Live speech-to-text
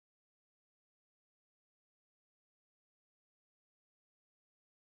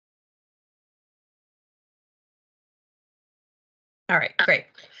All right, great.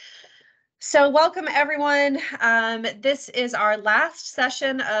 So welcome everyone. This is our last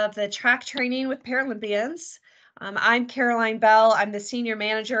session of the track training with Paralympians. I'm Caroline Bell. I'm the senior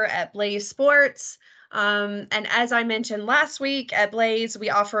manager at Blaze Sports. And as I mentioned last week at Blaze, we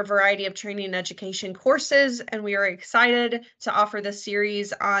offer a variety of training and education courses, and we are excited to offer this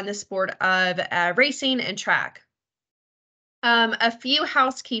series on the sport of racing and track. A few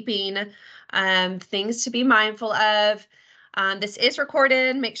housekeeping things to be mindful of. This is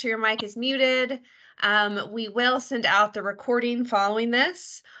recorded. Make sure your mic is muted. We will send out the recording following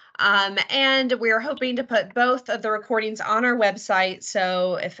this. And we're hoping to put both of the recordings on our website.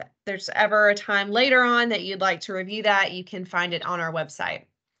 So if there's ever a time later on that you'd like to review that, you can find it on our website.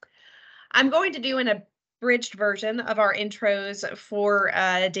 I'm going to do an abridged version of our intros for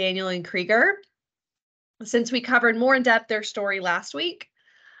Daniel and Krieger, since we covered more in depth their story last week.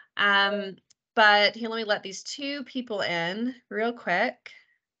 But here, let me let these two people in real quick.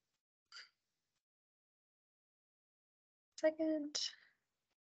 Second.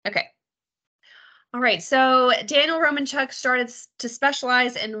 Okay. All right, so Daniel Romanchuk started to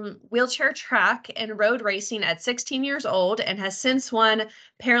specialize in wheelchair track and road racing at 16 years old and has since won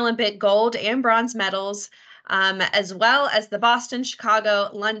Paralympic gold and bronze medals, as well as the Boston, Chicago,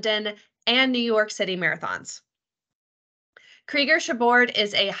 London, and New York City marathons. Krieger Shabord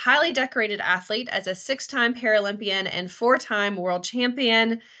is a highly decorated athlete as a 6-time Paralympian and 4-time world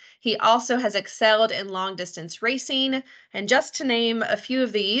champion. He also has excelled in long-distance racing. And just to name a few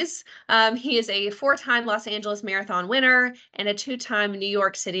of these, he is a 4-time Los Angeles Marathon winner and a 2-time New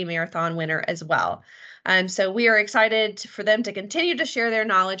York City Marathon winner as well. So we are excited for them to continue to share their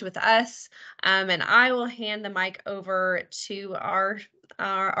knowledge with us. And I will hand the mic over to our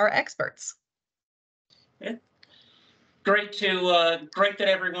experts. Yeah. Great that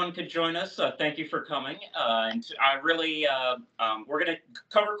everyone could join us. Thank you for coming. And I really, we're going to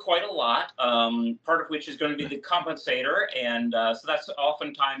cover quite a lot, part of which is going to be the compensator. And so that's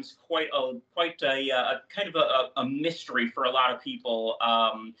oftentimes quite a kind of a mystery for a lot of people.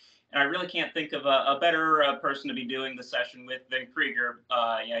 And I really can't think of a better person to be doing the session with than Krieger.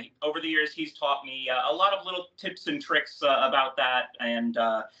 Yeah, over the years, he's taught me a lot of little tips and tricks about that. And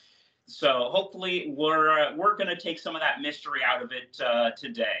so hopefully we're going to take some of that mystery out of it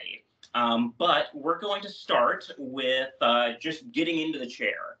today. But we're going to start with just getting into the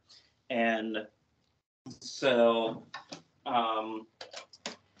chair. And so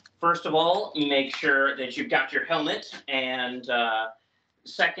first of all, make sure that you've got your helmet. And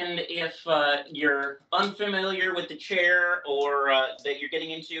second, if you're unfamiliar with the chair or that you're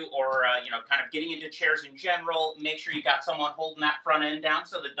getting into, or kind of getting into chairs in general, make sure you got someone holding that front end down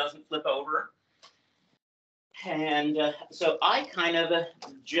so that it doesn't flip over. And so I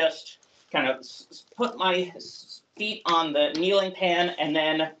just put my feet on the kneeling pan and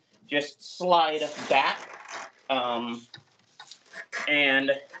then just slide back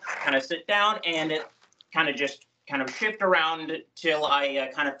and kind of sit down, and it kind of shift around till I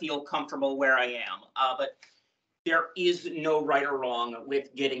kind of feel comfortable where I am. But there is no right or wrong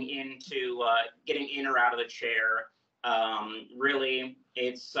with getting in or out of the chair. Really,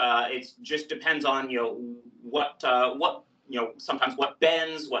 it's just depends on what sometimes what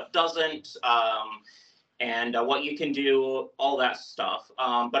bends, what doesn't, and what you can do, all that stuff.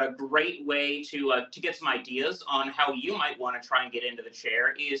 But a great way to get some ideas on how you might want to try and get into the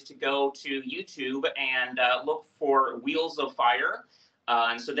chair is to go to YouTube and look for Wheels of Fire.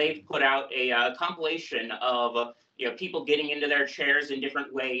 And so they've put out a compilation of people getting into their chairs in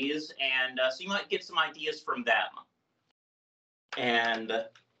different ways, and so you might get some ideas from them. And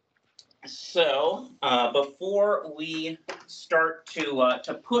so before we start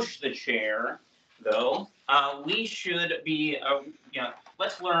to push the chair, though, we should be,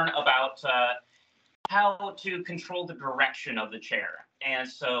 let's learn about how to control the direction of the chair. And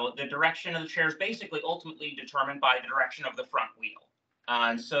so the direction of the chair is basically ultimately determined by the direction of the front wheel.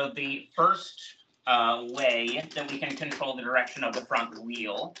 And so the first way that we can control the direction of the front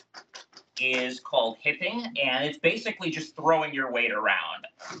wheel is called hipping, and it's basically just throwing your weight around.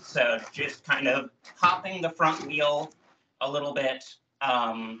 So just kind of hopping the front wheel a little bit.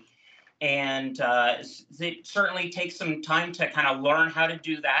 And it certainly takes some time to kind of learn how to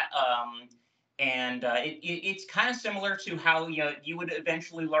do that. And it's kind of similar to how you would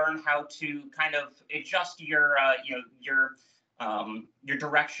eventually learn how to kind of adjust your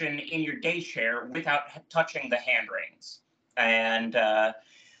direction in your day chair without touching the hand rings. And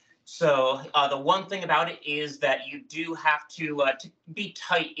so the one thing about it is that you do have to be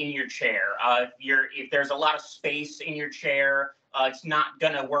tight in your chair. If there's a lot of space in your chair, it's not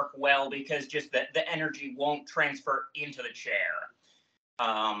going to work well because just the energy won't transfer into the chair.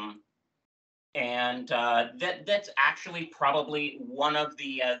 That's actually probably one of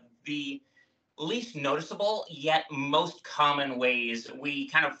the least noticeable yet most common ways we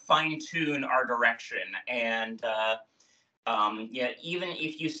kind of fine tune our direction. Yeah, even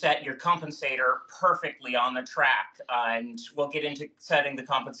if you set your compensator perfectly on the track, and we'll get into setting the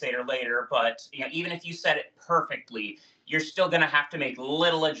compensator later, but even if you set it perfectly, you're still going to have to make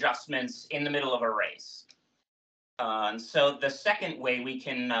little adjustments in the middle of a race. And so the second way we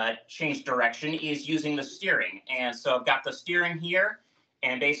can change direction is using the steering. And so I've got the steering here,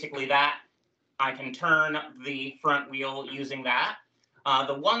 and basically that I can turn the front wheel using that.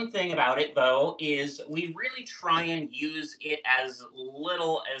 The one thing about it, though, is we really try and use it as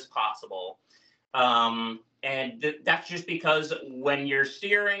little as possible. That's just because when you're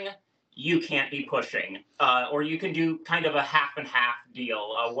steering, you can't be pushing. Or you can do kind of a half and half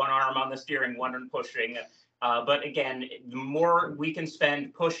deal, one arm on the steering, one on pushing. But again, the more we can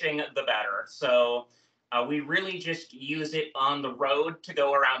spend pushing, the better. So we really just use it on the road to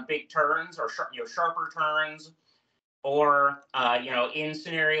go around big turns or sharper turns, or in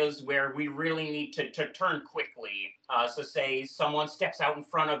scenarios where we really need to turn quickly. So say someone steps out in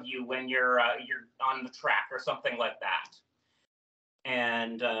front of you when you're on the track or something like that.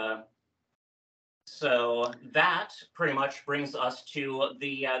 And so that pretty much brings us to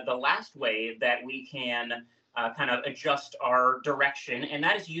the last way that we can kind of adjust our direction, and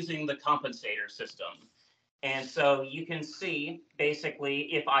that is using the compensator system. And so you can see,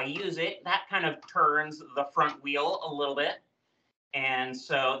 basically, if I use it, that kind of turns the front wheel a little bit. And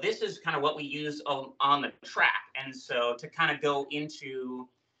so this is kind of what we use on the track. And so to kind of go into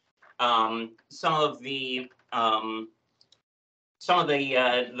some of the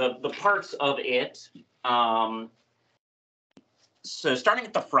parts of it. So starting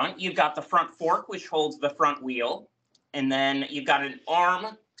at the front, you've got the front fork, which holds the front wheel. And then you've got an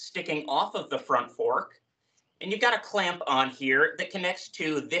arm sticking off of the front fork. And you've got a clamp on here that connects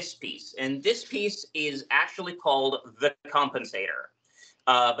to this piece. And this piece is actually called the compensator.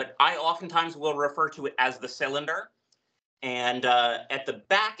 But I oftentimes will refer to it as the cylinder. And at the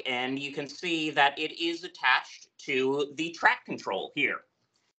back end, you can see that it is attached to the track control here.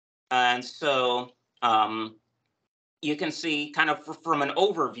 And so you can see kind of from an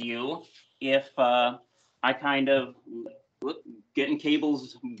overview, if I kind of, getting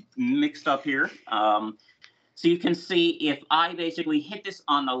cables mixed up here. So you can see if I basically hit this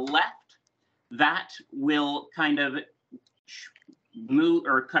on the left, that will kind of move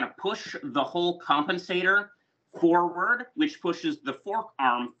or kind of push the whole compensator forward, which pushes the fork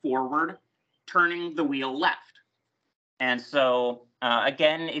arm forward, turning the wheel left. And so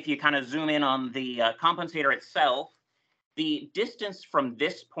again, if you kind of zoom in on the compensator itself, the distance from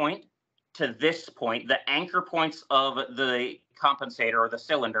this point to this point, the anchor points of the compensator or the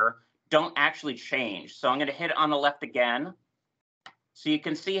cylinder, don't actually change. So I'm going to hit it on the left again. So you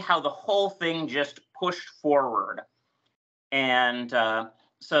can see how the whole thing just pushed forward. And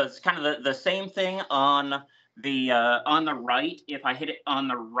so it's kind of the same thing on the right. If I hit it on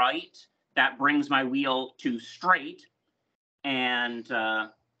the right, that brings my wheel to straight. And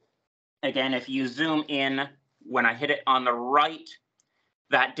again, if you zoom in, when I hit it on the right,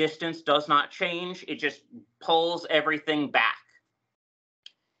 that distance does not change. It just pulls everything back.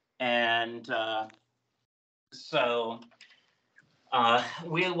 And so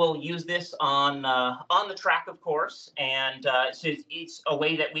we will use this on the track, of course, and so it's a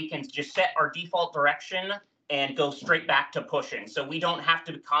way that we can just set our default direction and go straight back to pushing. So we don't have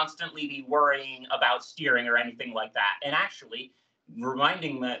to constantly be worrying about steering or anything like that. And actually,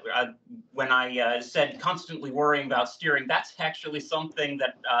 reminding me, when I said constantly worrying about steering, that's actually something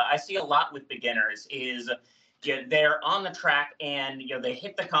that I see a lot with beginners is they're on the track and they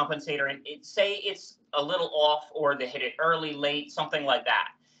hit the compensator and say it's a little off, or they hit it early, late, something like that.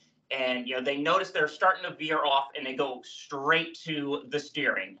 And they notice they're starting to veer off and they go straight to the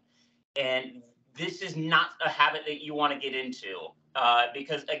steering. And this is not a habit that you want to get into,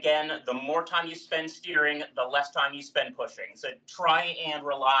 because again, the more time you spend steering, the less time you spend pushing. So try and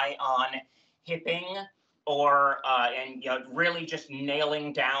rely on hipping or and really just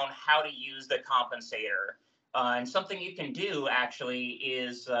nailing down how to use the compensator. And something you can do actually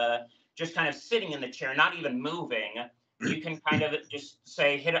is just kind of sitting in the chair, not even moving. You can kind of just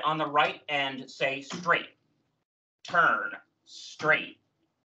say, hit it on the right and say straight, turn, straight,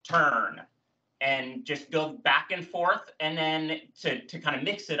 turn, and just go back and forth. And then to kind of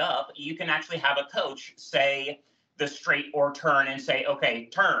mix it up, you can actually have a coach say the straight or turn and say, okay,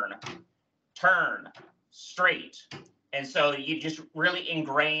 turn, turn, straight. And so you just really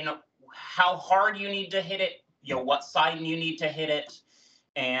ingrain how hard you need to hit it, what side you need to hit it.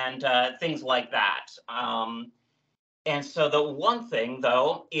 and things like that. And so the one thing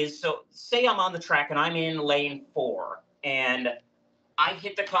though is, so say I'm on the track and I'm in lane 4 and I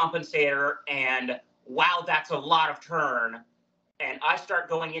hit the compensator and wow, that's a lot of turn. And I start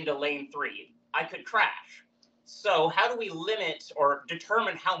going into lane 3, I could crash. So how do we limit or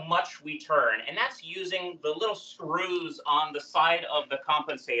determine how much we turn? And that's using the little screws on the side of the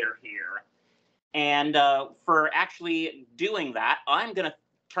compensator here. And for actually doing that, I'm going to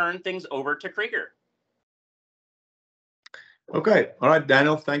turn things over to Krieger. Okay. All right,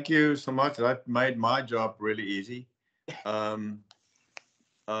 Daniel, thank you so much. That made my job really easy. Um,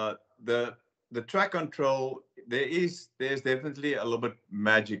 the track control, there's definitely a little bit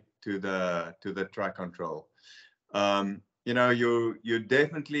magic to the track control. You know, you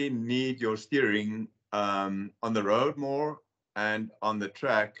definitely need your steering on the road more, and on the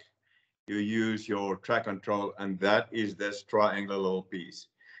track you use your track control, and that is this triangular little piece.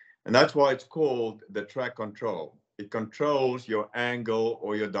 And that's why it's called the track control. It controls your angle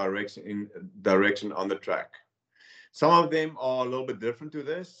or your direction on the track. Some of them are a little bit different to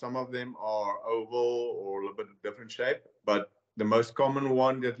this. Some of them are oval or a little bit different shape. But the most common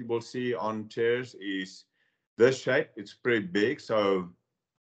one that you will see on chairs is this shape. It's pretty big, so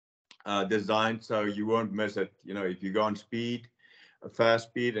designed so you won't miss it. You know, if you go on speed, a fast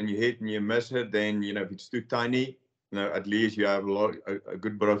speed, and you hit and you miss it, then you know if it's too tiny, you know, at least you have a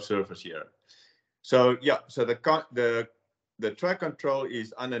good bit of surface here. So yeah, so the track control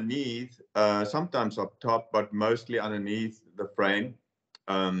is underneath, sometimes up top, but mostly underneath the frame.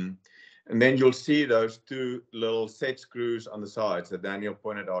 And then you'll see those two little set screws on the sides that Daniel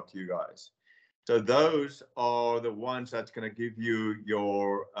pointed out to you guys. So those are the ones that's going to give you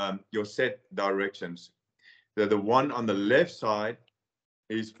your set directions. The one on the left side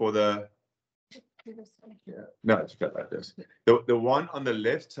is for the no, it's got like this. The one on the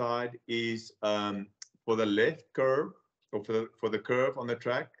left side is for the left curve, or for the curve on the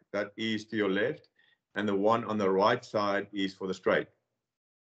track that is to your left, and the one on the right side is for the straight.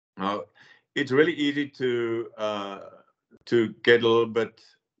 Now, it's really easy to get a little bit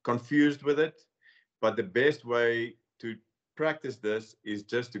confused with it, but the best way to practice this is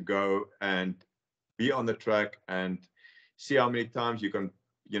just to go and be on the track and see how many times you can,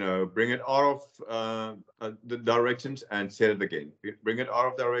 you know, bring it out of the directions and set it again. Bring it out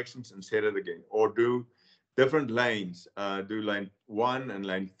of directions and set it again, or do different lanes. Do lane 1 and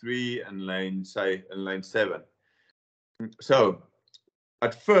lane 3 and lane 7. So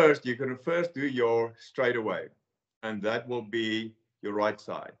at first, you can first do your straightaway, and that will be your right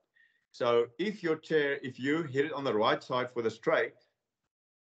side. So if your chair, if you hit it on the right side for the straight,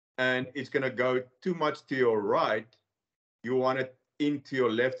 and it's going to go too much to your right, you want it into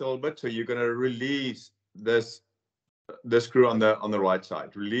your left a little bit. So you're going to release this screw on the right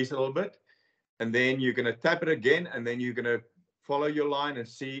side. Release a little bit, and then you're going to tap it again, and then you're going to follow your line and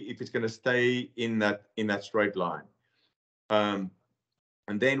see if it's going to stay in that straight line.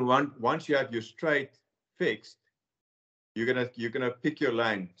 And then once you have your straight fixed, you're gonna pick your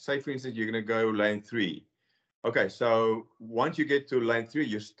lane. Say for instance, you're gonna go lane 3. Okay, so once you get to lane 3,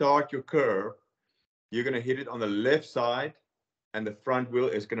 you start your curve. You're gonna hit it on the left side, and the front wheel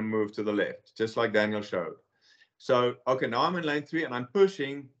is gonna move to the left, just like Daniel showed. So okay, now I'm in lane 3 and I'm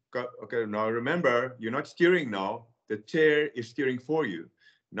pushing. Okay, now remember, you're not steering now. The chair is steering for you.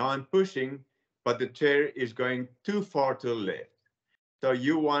 Now I'm pushing, but the chair is going too far to the left. So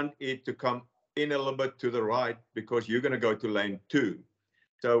you want it to come in a little bit to the right because you're going to go to lane 2.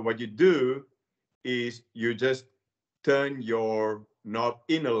 So what you do is you just turn your knob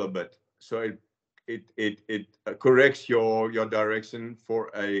in a little bit. So it corrects your direction for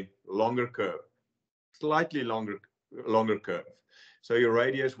a longer curve, slightly longer curve. So your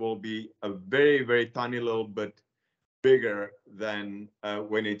radius will be a very, very tiny little bit bigger than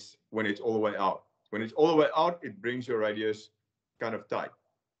when it's all the way out. When it's all the way out, it brings your radius kind of tight.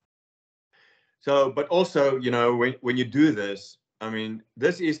 So, but also, you know, when you do this, I mean,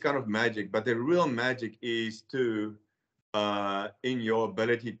 this is kind of magic, but the real magic is in your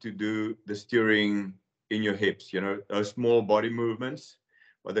ability to do the steering in your hips, you know, those small body movements,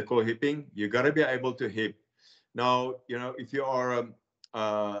 what they call hipping. You got to be able to hip. Now, you know, if you are,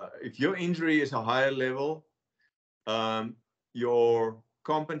 if your injury is a higher level, your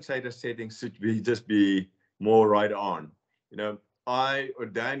compensator settings should just be more right on. You know, I or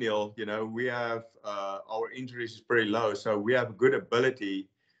Daniel, you know, we have our injuries is pretty low, so we have good ability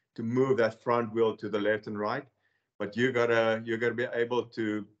to move that front wheel to the left and right. But you gotta be able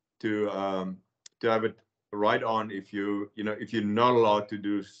to have it right on if if you're not allowed to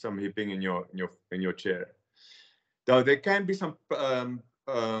do some hipping in your chair. Though there can be some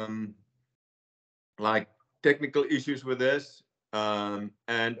like technical issues with this,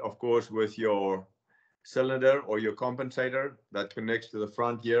 and of course with your cylinder or your compensator that connects to the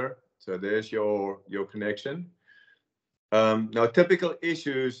front here. So there's your connection. Now, typical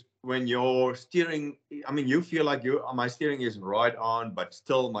issues when you're steering, I mean, you feel like my steering is right on, but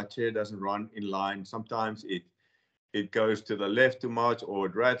still my chair doesn't run in line. Sometimes it goes to the left too much, or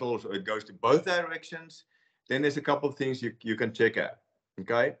it rattles, or it goes to both directions. Then there's a couple of things you can check out.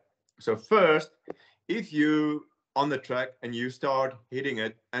 Okay. So first, if you on the track and you start hitting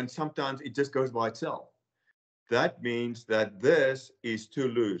it, and sometimes it just goes by itself, that means that this is too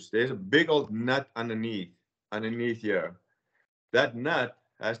loose. There's a big old nut underneath here. That nut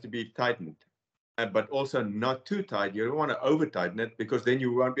has to be tightened, but also not too tight. You don't want to over tighten it, because then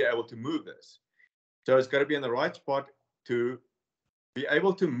you won't be able to move this. So it's got to be in the right spot to be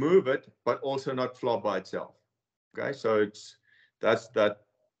able to move it, but also not flop by itself. Okay, so that's that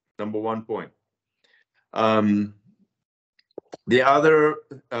number one point. The other,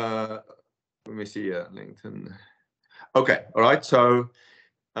 let me see here, LinkedIn. Okay, all right. So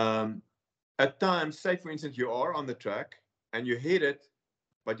at times, say for instance, you are on the track and you hit it,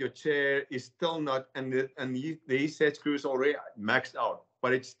 but your chair is still not, and these set screws already maxed out,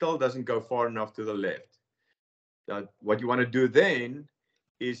 but it still doesn't go far enough to the left. What you want to do then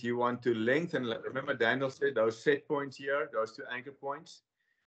is you want to lengthen. Remember, Daniel said those set points here, those two anchor points,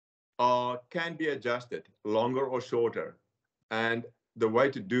 can be adjusted longer or shorter. And the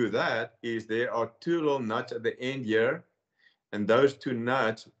way to do that is there are two little nuts at the end here, and those two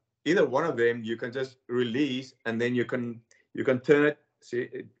nuts, either one of them you can just release, and then you can turn it. See,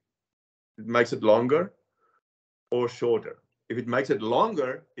 it makes it longer or shorter. If it makes it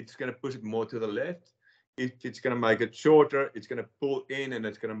longer, it's going to push it more to the left. If it's going to make it shorter, it's going to pull in, and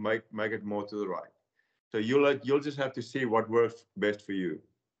it's going to make it more to the right. So you'll just have to see what works best for you.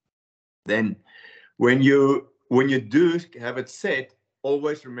 Then when you do have it set,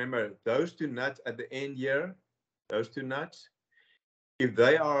 always remember those two nuts at the end here, those two nuts, if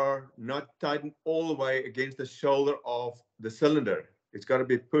they are not tightened all the way against the shoulder of the cylinder, it's got to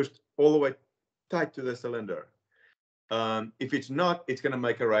be pushed all the way tight to the cylinder. If it's not, it's going to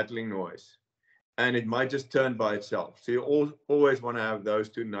make a rattling noise, and it might just turn by itself. So you always want to have those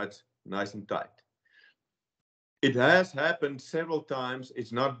two nuts nice and tight. It has happened several times.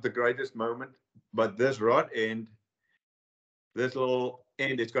 It's not the greatest moment, but this rod end, this little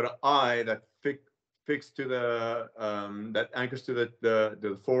end, it's got an eye that fixed to the that anchors to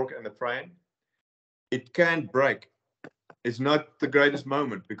the fork and the frame. It can break. It's not the greatest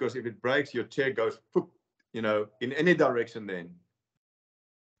moment, because if it breaks, your chair goes, you know, in any direction then.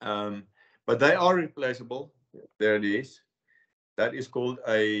 But they are replaceable. There it is. That is called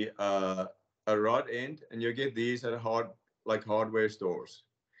a rod end, and you get these at hardware stores.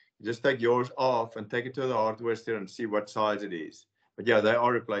 You just take yours off and take it to the hardware store and see what size it is. But yeah, they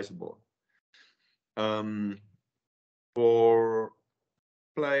are replaceable. For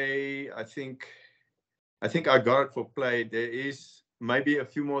play, I think I got it for play. There is maybe a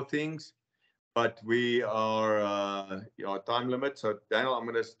few more things, but we are our time limit. So Daniel, I'm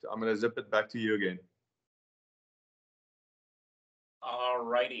gonna zip it back to you again. All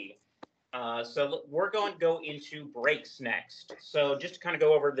righty. So we're going to go into brakes next. So just to kind of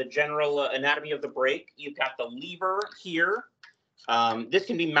go over the general anatomy of the brake, you've got the lever here. This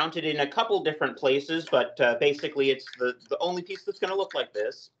can be mounted in a couple different places, but basically it's the only piece that's going to look like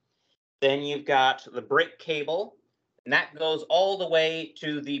this. Then you've got the brake cable, and that goes all the way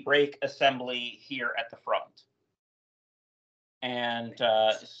to the brake assembly here at the front. And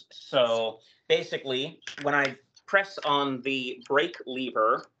so basically, when I press on the brake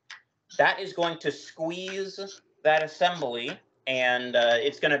lever, that is going to squeeze that assembly, and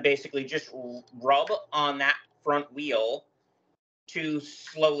it's going to basically just rub on that front wheel to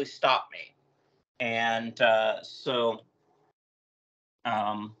slowly stop me. And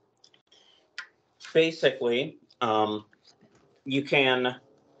basically, you can,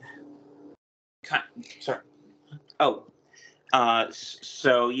 sorry. Oh,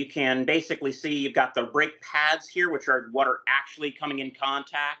 so you can basically see you've got the brake pads here, which are what are actually coming in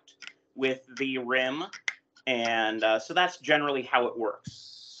contact with the rim. And so that's generally how it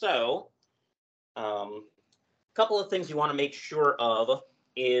works. So a couple of things you want to make sure of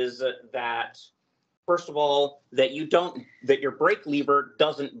is that, first of all, that your brake lever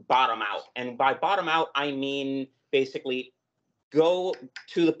doesn't bottom out. And by bottom out, I mean basically go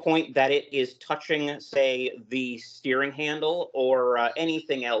to the point that it is touching, say, the steering handle or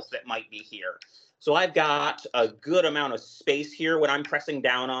anything else that might be here. So I've got a good amount of space here when I'm pressing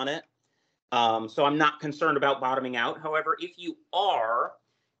down on it. So I'm not concerned about bottoming out. However, if you are,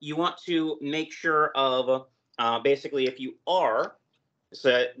 you want to make sure of basically if you are,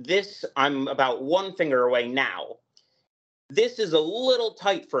 so this, I'm about one finger away now. This is a little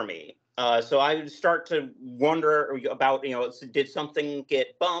tight for me. So I would start to wonder about, did something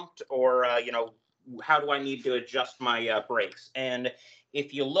get bumped, or, how do I need to adjust my brakes? And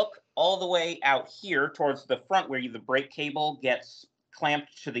if you look all the way out here towards the front where the brake cable gets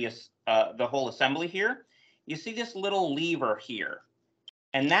clamped to the whole assembly here, you see this little lever here.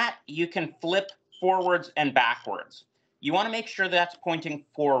 And that you can flip forwards and backwards. You want to make sure that's pointing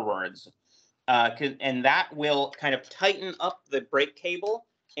forwards. And that will kind of tighten up the brake cable,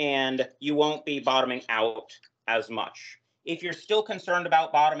 and you won't be bottoming out as much. If you're still concerned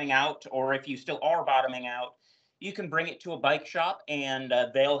about bottoming out, or if you still are bottoming out, you can bring it to a bike shop, and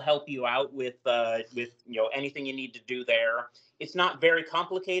they'll help you out with anything you need to do there. It's not very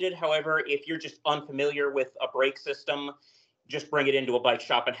complicated. However, if you're just unfamiliar with a brake system, just bring it into a bike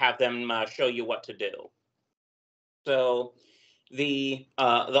shop and have them show you what to do. So the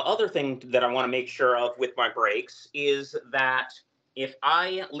other thing that I want to make sure of with my brakes is that if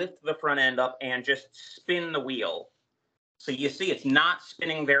I lift the front end up and just spin the wheel, so you see it's not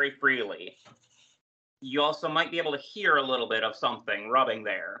spinning very freely. You also might be able to hear a little bit of something rubbing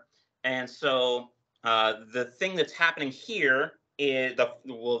there. And so the thing that's happening here is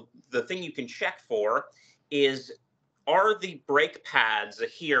the thing you can check for is, are the brake pads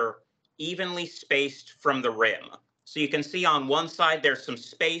here evenly spaced from the rim? So you can see on one side there's some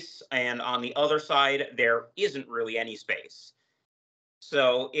space, and on the other side there isn't really any space.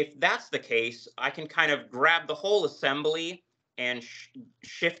 So if that's the case, I can kind of grab the whole assembly and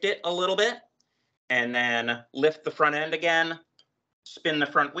shift it a little bit, and then lift the front end again, spin the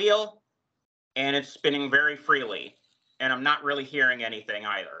front wheel, and it's spinning very freely. And I'm not really hearing anything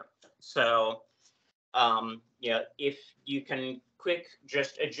either. So if you can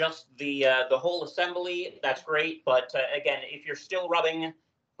just adjust the whole assembly, that's great. But again, if you're still rubbing,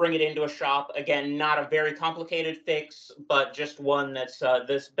 bring it into a shop. Again, not a very complicated fix, but just one that's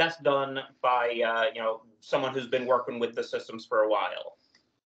best done by someone who's been working with the systems for a while.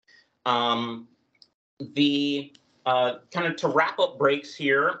 Kind of to wrap up brakes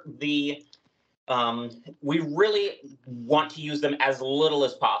here, we really want to use them as little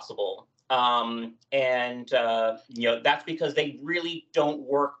as possible. That's because they really don't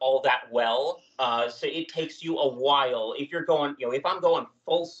work all that well. So it takes you a while. If you're going, if I'm going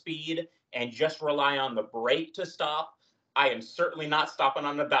full speed and just rely on the brake to stop, I am certainly not stopping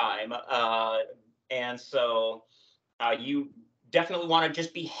on a dime. And so you definitely want to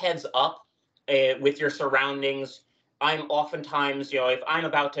just be heads up with your surroundings. I'm oftentimes, if I'm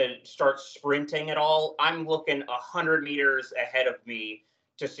about to start sprinting at all, I'm looking 100 meters ahead of me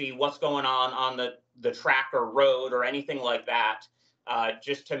to see what's going on the track or road or anything like that,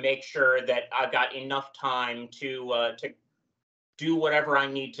 just to make sure that I've got enough time to do whatever I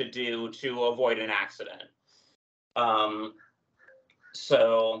need to do to avoid an accident.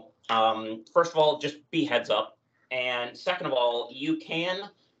 First of all, just be heads up. And second of all, you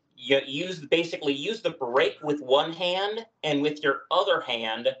can basically use the brake with one hand, and with your other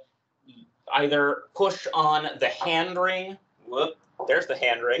hand, either push on the hand ring. Whoop, there's the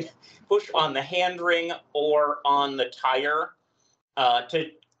hand ring. Push on the hand ring or on the tire to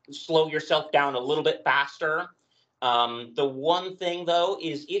slow yourself down a little bit faster. The one thing, though,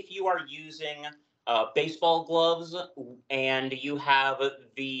 is if you are using baseball gloves and you have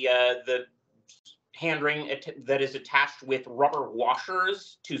the hand ring that is attached with rubber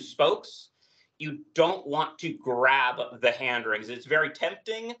washers to spokes, you don't want to grab the hand rings. It's very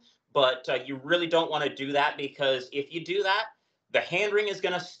tempting, but you really don't want to do that, because if you do that, the hand ring is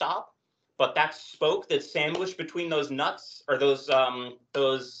going to stop, but that spoke that's sandwiched between those nuts, or those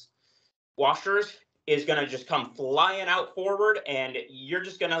washers, is going to just come flying out forward, and you're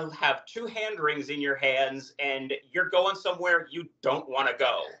just going to have two hand rings in your hands, and you're going somewhere you don't want to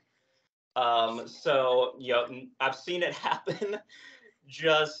go. I've seen it happen.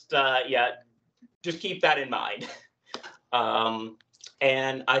 Just keep that in mind.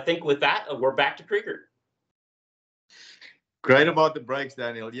 And I think with that, we're back to Krieger. Great about the brakes,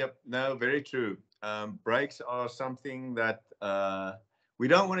 Daniel. Yep, no, very true. Brakes are something that we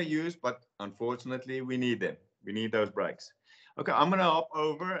don't want to use, but unfortunately we need them. We need those brakes. Okay, I'm gonna hop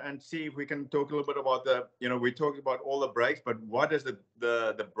over and see if we can talk a little bit about we talked about all the brakes, but what is the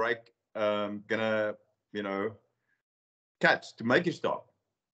brake gonna catch to make you stop?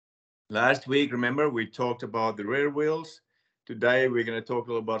 Last week, remember, we talked about the rear wheels. Today we're going to talk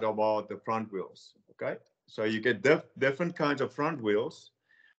a little bit about the front wheels. Okay, so you get different kinds of front wheels.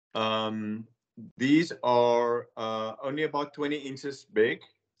 These are only about 20 inches big,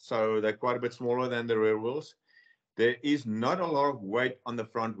 so they're quite a bit smaller than the rear wheels. There is not a lot of weight on the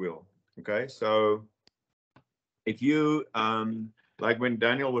front wheel. Okay, so if you, like when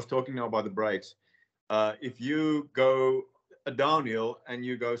Daniel was talking about the brakes, if you go a downhill and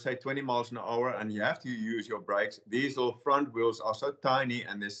you go say 20 miles an hour and you have to use your brakes, these little front wheels are so tiny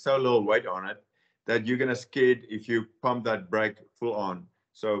and there's so little weight on it that you're going to skid if you pump that brake full on.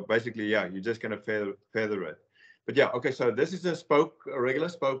 So basically, yeah, you're just going to feather it. But yeah, okay, so this is a regular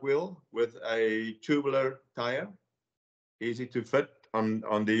spoke wheel with a tubular tire, easy to fit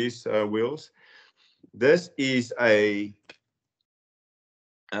on these wheels. This is a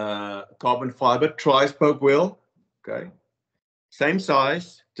carbon fiber tri-spoke wheel. Okay, same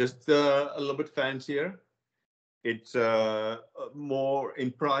size, just a little bit fancier. It's more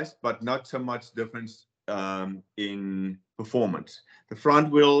in price, but not so much difference in performance. The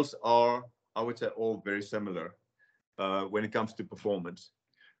front wheels are, I would say, all very similar when it comes to performance.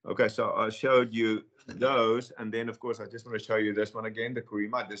 Okay, so I showed you those, and then of course I just want to show you this one again, the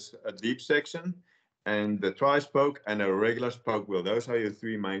Kurima. This a deep section, and the tri-spoke, and a regular spoke wheel. Those are your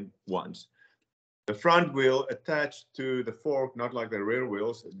three main ones. The front wheel attached to the fork, not like the rear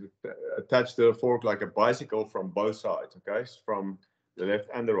wheels, attached to the fork like a bicycle from both sides, okay, from the left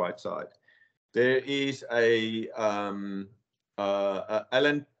and the right side. There is a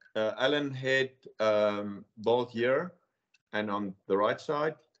Allen head bolt here and on the right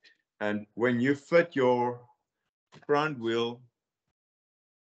side. And when you fit your front wheel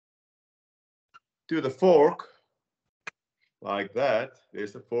to the fork, like that,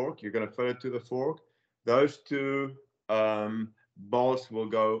 there's the fork, you're going to fit it to the fork. Those two bolts will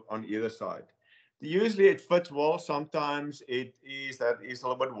go on either side. Usually it fits well. Sometimes it is a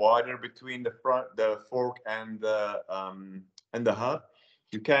little bit wider between the fork and the hub.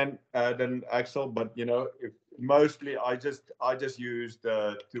 You can add an axle, but you know, mostly I just use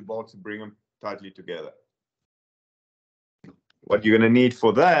the two bolts to bring them tightly together. What you're going to need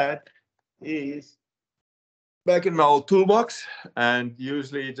for that is back in my old toolbox, and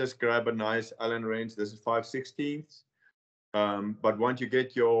usually just grab a nice Allen wrench. This is 5/16. But once you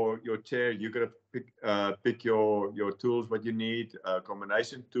get your chair, you're gonna pick your tools, what you need, a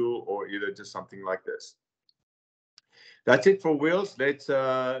combination tool or either just something like this. That's it for wheels. Let's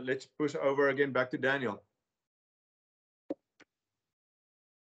push over again back to Daniel.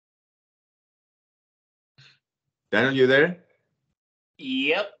 Daniel, you there?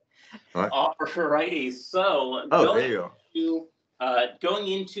 Yep. Right. Alrighty. So going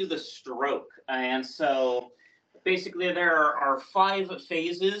into the stroke, and so basically there are 5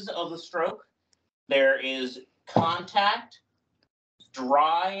 phases of the stroke. There is contact,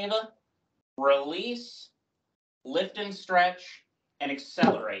 drive, release, lift and stretch, and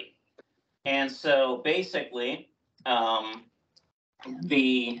accelerate. And so basically, so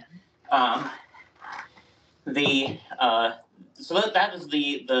that is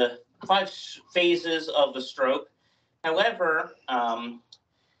the 5 phases of the stroke. However,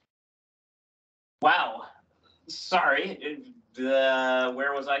 wow, sorry,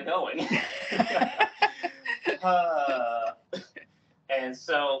 where was I going? And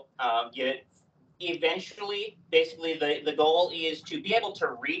so, eventually, basically, the goal is to be able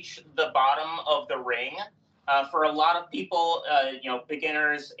to reach the bottom of the ring. For a lot of people,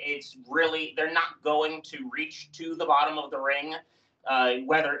 beginners, they're not going to reach to the bottom of the ring,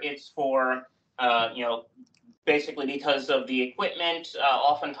 whether it's for, basically because of the equipment.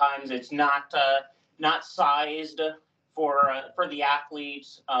 Oftentimes, it's not sized for the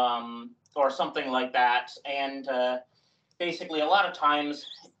athletes or something like that, and basically, a lot of times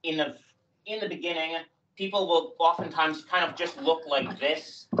in the beginning, people will oftentimes kind of just look like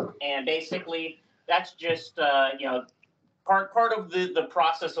this, and basically that's just part of the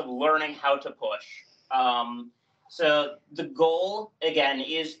process of learning how to push. So the goal again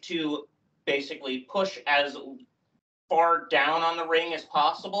is to basically push as far down on the ring as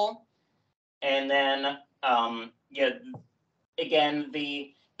possible, and then again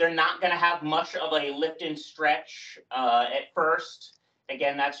they're not going to have much of a lift and stretch at first.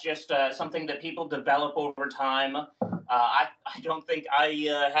 Again, that's just something that people develop over time. I don't think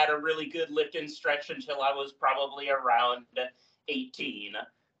I had a really good lift and stretch until I was probably around 18.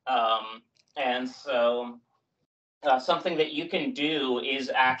 And so something that you can do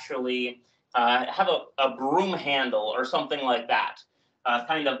is actually have a broom handle or something like that,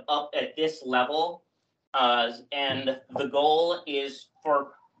 kind of up at this level. And the goal is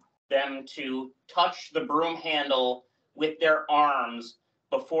for them to touch the broom handle with their arms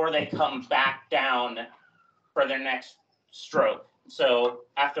before they come back down for their next stroke. So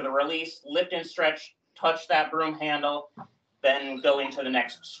after the release, lift and stretch, touch that broom handle, then go into the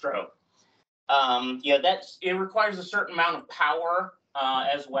next stroke. It requires a certain amount of power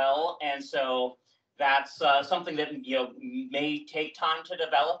as well, and so that's something that may take time to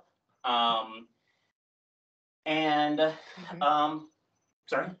develop.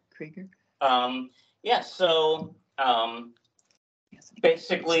 Sorry, Krieger. So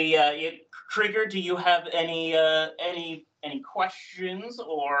basically, Krieger, do you have any questions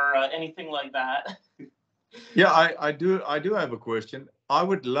or anything like that? Yeah, I do have a question. I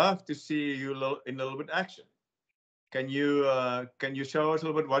would love to see you in a little bit action. Can you show us a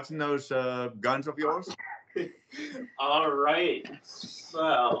little bit what's in those guns of yours? All right.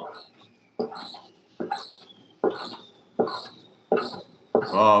 So.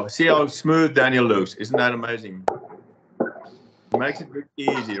 Oh, see how smooth Daniel looks. Isn't that amazing? It makes it look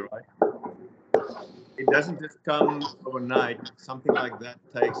easy, right? It doesn't just come overnight. Something like that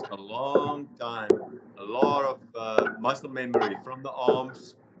takes a long time, a lot of muscle memory from the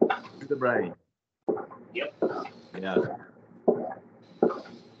arms to the brain. Yep. Yeah.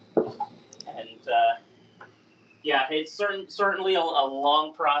 And it's certainly a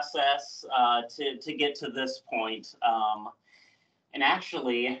long process to get to this point. And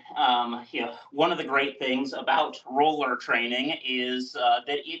actually, one of the great things about roller training is that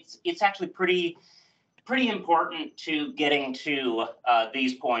it's actually pretty important to getting to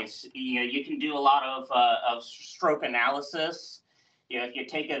these points. You can do a lot of stroke analysis. If you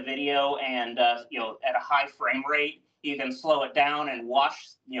take a video and at a high frame rate, you can slow it down and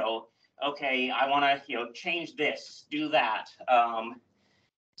watch. Okay, I want to change this, do that.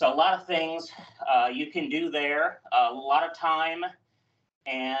 So a lot of things you can do there. A lot of time.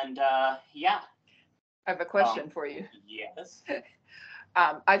 And yeah. I have a question for you. Yes.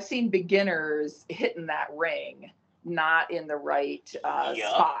 I've seen beginners hitting that ring, not in the right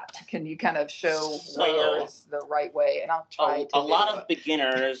spot. Can you kind of show where is the right way? And I'll try to. A lot of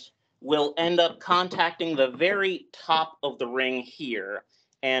beginners will end up contacting the very top of the ring here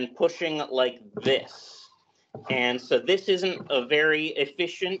and pushing like this. And so this isn't a very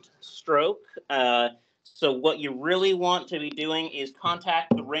efficient stroke. So what you really want to be doing is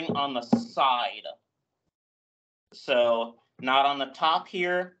contact the ring on the side. So not on the top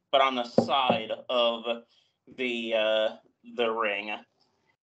here, but on the side of the ring.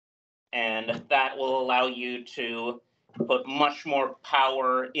 And that will allow you to put much more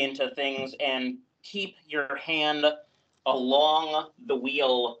power into things and keep your hand along the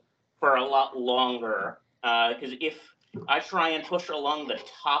wheel for a lot longer. Because if I try and push along the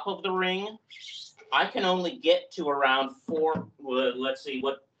top of the ring, I can only get to around 4. Let's see,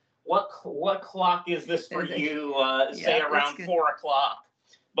 what clock is this for you? Say around 4 o'clock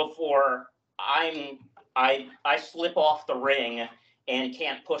before I slip off the ring and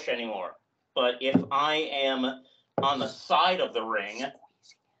can't push anymore. But if I am on the side of the ring,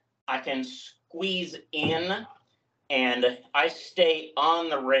 I can squeeze in and I stay on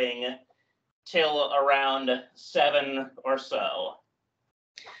the ring till around 7 or so.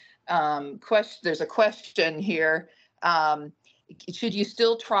 There's a question here. Should you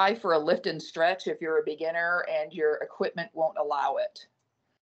still try for a lift and stretch if you're a beginner and your equipment won't allow it?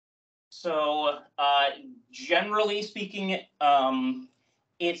 So generally speaking,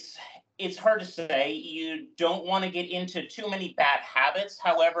 it's hard to say. You don't want to get into too many bad habits.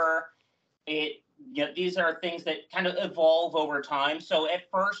 However, these are things that kind of evolve over time. So at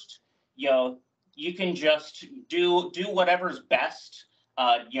first, you can just do whatever's best.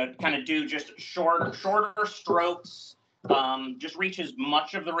 Kind of do just shorter strokes. Just reach as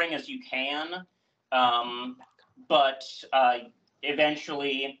much of the ring as you can. But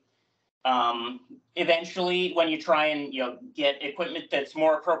eventually, when you try and get equipment that's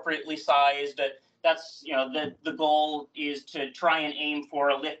more appropriately sized, that's the goal is to try and aim for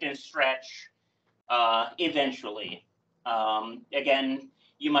a lift and stretch eventually. Again,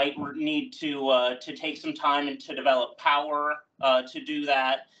 you might need to take some time and to develop power to do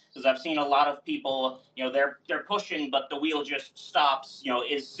that, because I've seen a lot of people, they're pushing, but the wheel just stops,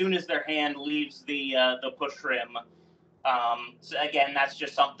 as soon as their hand leaves the push rim. So again, that's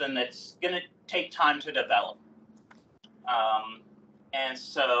just something that's going to take time to develop. And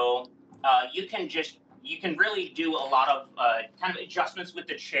so you can really do a lot of kind of adjustments with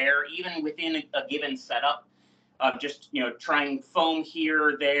the chair, even within a given setup. Just trying foam here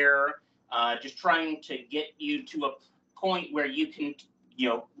or there, just trying to get you to a point where you can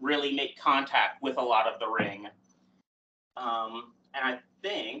really make contact with a lot of the ring. And I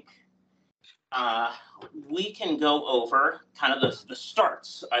think we can go over kind of the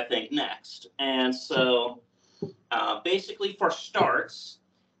starts, I think, next. And so basically for starts,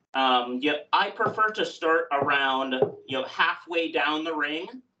 Yeah, I prefer to start around, halfway down the ring,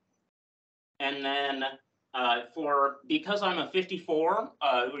 and then because I'm a 54,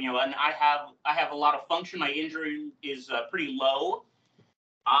 and I have a lot of function. My injury is pretty low.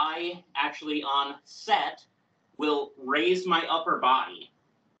 I actually on set will raise my upper body,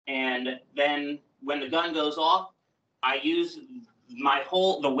 and then when the gun goes off, I use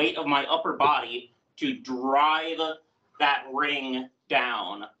the weight of my upper body to drive that ring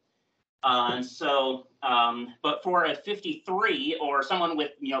down. And so, but for a 53 or someone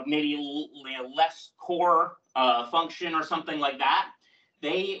with, maybe less core function or something like that,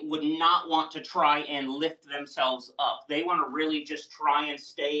 they would not want to try and lift themselves up. They want to really just try and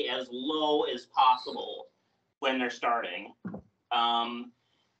stay as low as possible when they're starting.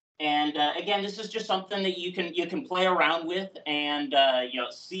 And again, this is just something that you can play around with and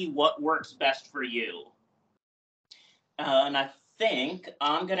see what works best for you. And I think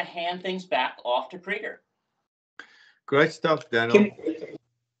I'm going to hand things back off to Krieger. Great stuff, Daniel.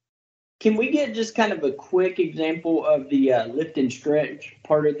 Can we get just kind of a quick example of the lift and stretch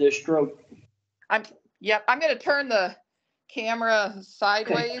part of the stroke? I'm going to turn the camera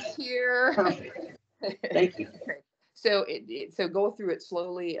sideways here. Perfect. Thank you. So so go through it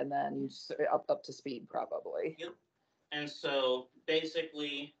slowly and then up to speed probably. Yep. And so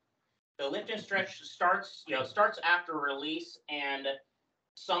basically the lift and stretch starts after release, and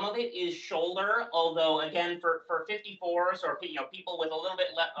some of it is shoulder, although again for 54s or people with a little bit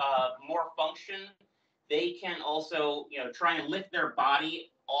more function, they can also try and lift their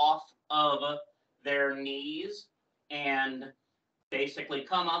body off of their knees and basically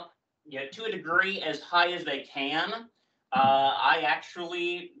come up to a degree as high as they can. I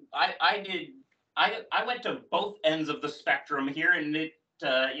went to both ends of the spectrum here, and it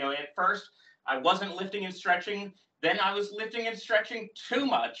at first I wasn't lifting and stretching, then I was lifting and stretching too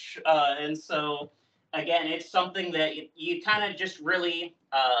much, and so again, it's something that you kind of just really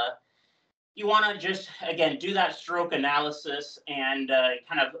you want to just again do that stroke analysis and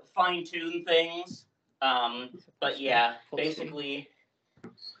kind of fine tune things. But yeah, basically.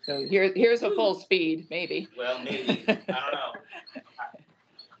 So here's a full speed, maybe. Well, maybe. I don't know.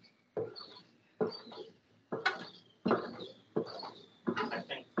 I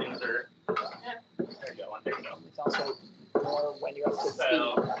think things are. There you go. It's also more when you're up to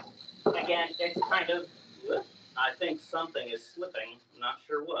speed. Again, it's kind of. I think something is slipping. I'm not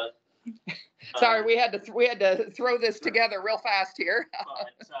sure what. Sorry, we had to throw this together real fast here.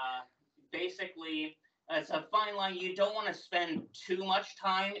 But basically. It's a fine line. You don't want to spend too much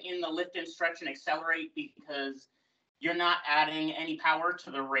time in the lift and stretch and accelerate because you're not adding any power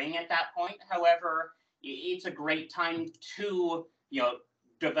to the ring at that point. However, it's a great time to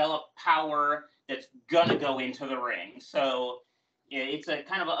develop power that's gonna go into the ring. So it's a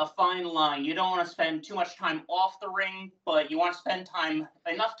kind of a fine line. You don't want to spend too much time off the ring, but you want to spend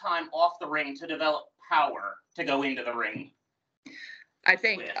enough time off the ring to develop power to go into the ring. I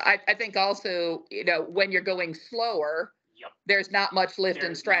think also, when you're going slower, yep, there's not much lift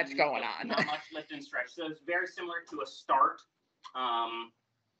and stretch going on. Not much lift and stretch. So it's very similar to a start,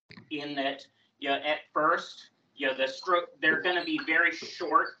 in that at first, the stroke, they're going to be very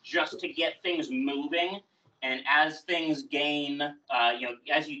short just to get things moving, and as things gain,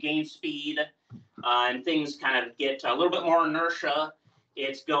 as you gain speed, and things kind of get a little bit more inertia,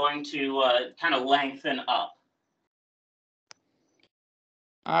 it's going to kind of lengthen up.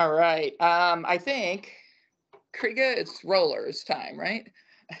 All right. I think, Krieger, it's rollers time, right?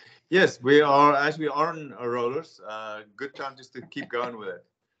 Yes, we are. As we are on rollers, good time just to keep going with it.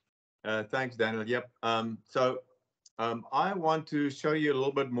 Thanks, Daniel. Yep. So I want to show you a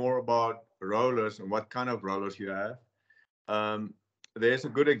little bit more about rollers and what kind of rollers you have. There's a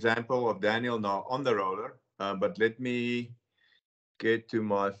good example of Daniel now on the roller, but let me get to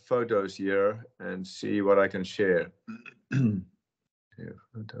my photos here and see what I can share.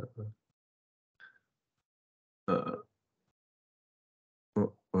 Oh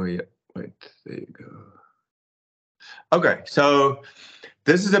yeah, wait, there you go. Okay, so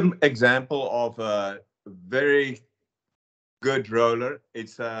this is an example of a very good roller.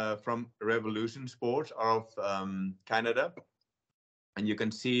 It's from Revolution Sports of Canada, and you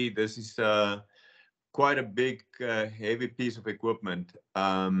can see this is quite a big, heavy piece of equipment.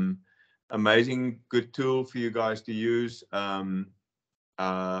 Amazing, good tool for you guys to use.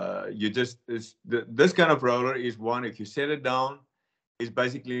 This kind of roller is one, if you set it down, it's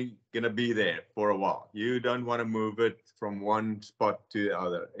basically going to be there for a while. You don't want to move it from one spot to the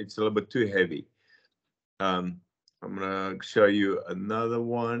other. It's a little bit too heavy. I'm going to show you another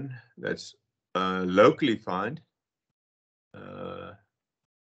one that's locally found.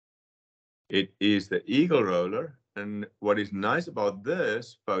 It is the Eagle roller. And what is nice about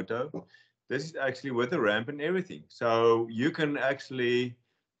this photo, this is actually with the ramp and everything. So you can actually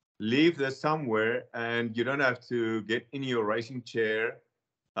leave this somewhere and you don't have to get in your racing chair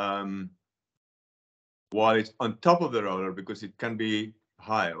while it's on top of the roller, because it can be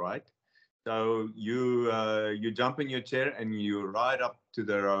high, right? So you jump in your chair and you ride up to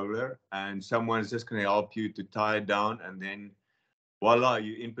the roller, and someone's just going to help you to tie it down, and then voila,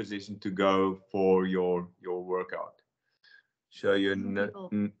 you're in position to go for your workout. So you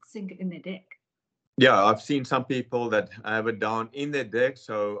People sink it in their deck. yeah, I've seen some people that have it down in their deck.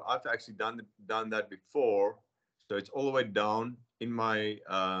 So I've actually done that before. So it's all the way down in my it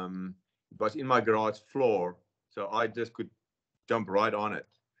was in my garage floor, so I just could jump right on it.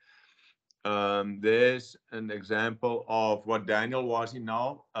 There's an example of what Daniel was in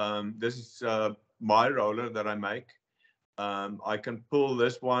now. This is my roller that I make. I can pull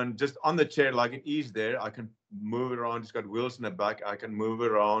this one just on the chair like it is there. I can move it around. It's got wheels in the back. I can move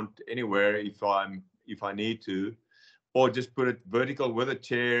it around anywhere if I need to, or just put it vertical with a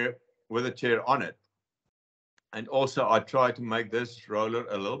chair on it. And also I try to make this roller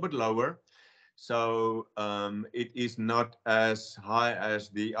a little bit lower, so it is not as high as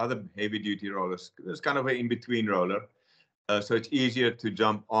the other heavy duty rollers. It's kind of an in-between roller. So it's easier to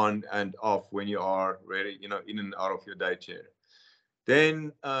jump on and off when you are ready, in and out of your day chair.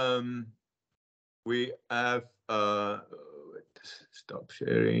 Then we have, stop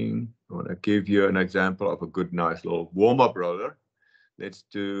sharing. I want to give you an example of a good, nice little warm-up roller. Let's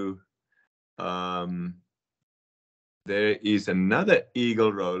do, there is another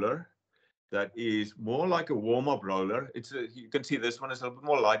Eagle roller that is more like a warm-up roller. You can see this one is a little bit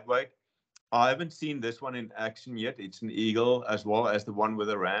more lightweight. I haven't seen this one in action yet. It's an Eagle as well as the one with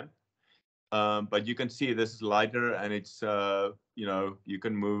a ramp. But you can see this is lighter, and it's, you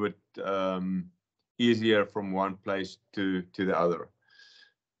can move it easier from one place to the other.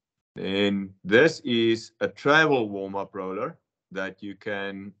 And this is a travel warm-up roller that you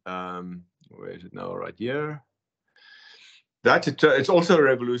can, where is it now? Right here. It's also a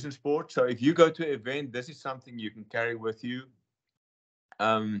Revolution sport. So if you go to an event, this is something you can carry with you.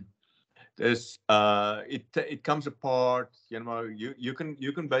 It comes apart. You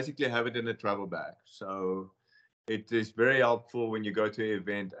can basically have it in a travel bag. So it is very helpful when you go to an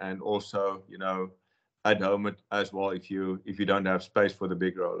event, and also at home as well if you don't have space for the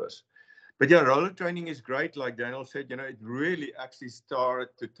big rollers. But yeah, roller training is great. Like Daniel said, it really actually started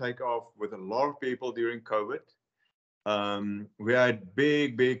to take off with a lot of people during COVID. We had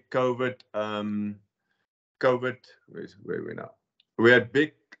big COVID. Where are we now? We had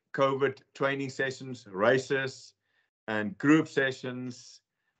big COVID training sessions, races, and group sessions.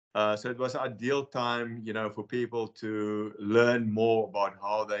 So it was ideal time, for people to learn more about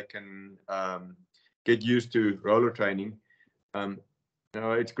how they can get used to roller training.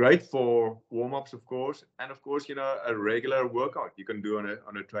 It's great for warm-ups, of course, and of course, a regular workout you can do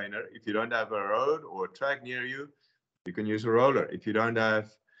on a trainer. If you don't have a road or a track near you, you can use a roller. If you don't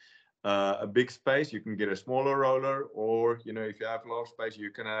have a big space, you can get a smaller roller, or if you have a lot of space,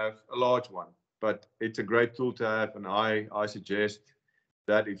 you can have a large one. But it's a great tool to have, and I suggest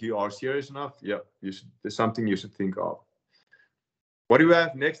that if you are serious enough, there's something you should think of. What do we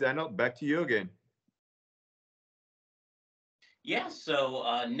have next, Daniel? Back to you again. Yeah, so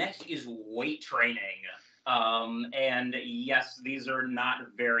next is weight training. And yes, these are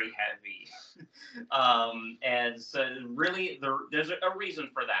not very heavy. And so really there's a reason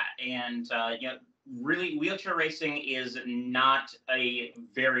for that. And, really wheelchair racing is not a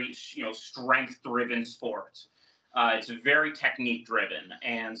very, strength-driven sport. It's very technique-driven.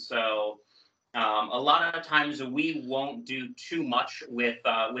 And so a lot of times we won't do too much with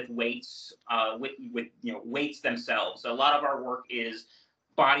weights, with weights themselves. A lot of our work is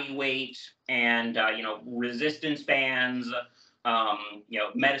body weight and resistance bands,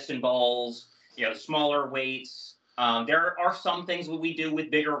 medicine balls, smaller weights. There are some things that we do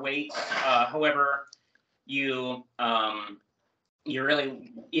with bigger weights. However,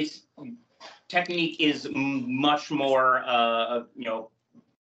 technique is much more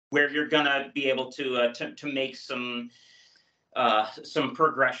where you're gonna be able to make some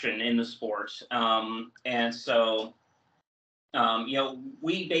progression in the sport. And so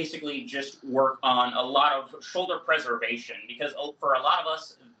we basically just work on a lot of shoulder preservation, because for a lot of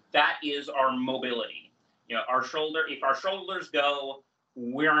us, that is our mobility. If our shoulders go,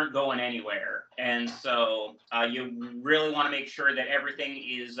 we aren't going anywhere. And so you really want to make sure that everything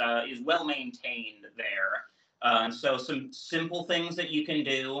is well maintained there. So some simple things that you can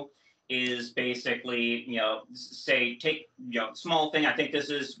do is basically, say, take, small thing. I think this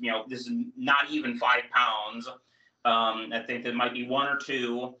is not even 5 pounds. I think there might be 1 or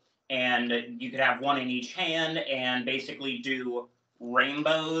 2, and you could have 1 in each hand and basically do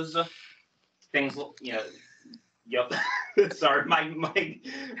rainbows, things, Yep. Sorry,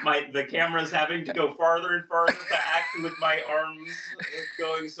 the camera's having to go farther and farther to act with my arms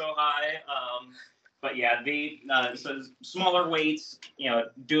going so high. But yeah, so smaller weights,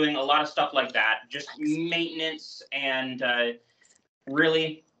 doing a lot of stuff like that, just maintenance and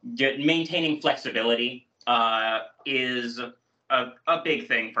really maintaining flexibility is a big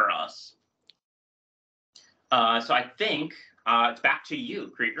thing for us. So I think it's back to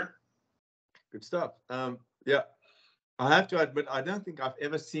you, Krieger. Good stuff. Yeah, I have to admit, I don't think I've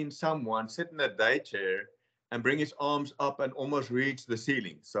ever seen someone sit in a day chair and bring his arms up and almost reach the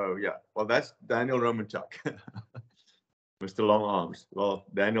ceiling. So yeah, well, that's Daniel Romanchuk, Mr. Long Arms. Well,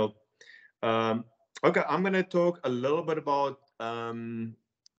 Daniel. Okay, I'm going to talk a little bit about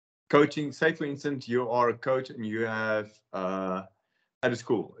coaching. Say, for instance, you are a coach and you have at a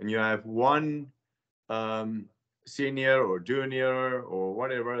school and you have one senior or junior or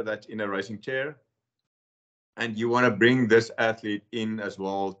whatever that's in a racing chair. And you want to bring this athlete in as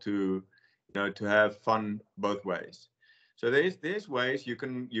well to, to have fun both ways. So there's ways you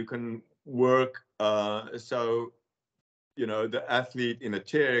can work. So, the athlete in a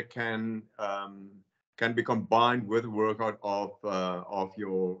chair can be combined with a workout of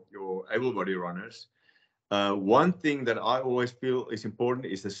your able-bodied runners. One thing that I always feel is important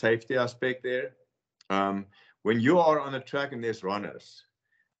is the safety aspect there. When you are on the track and there's runners,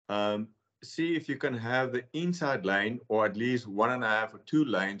 see if you can have the inside lane or at least 1.5 or 2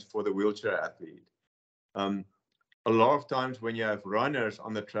 lanes for the wheelchair athlete. A lot of times when you have runners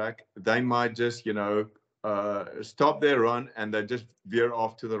on the track, they might just, stop their run and they just veer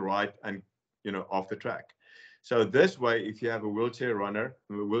off to the right and, off the track. So this way, if you have a wheelchair runner,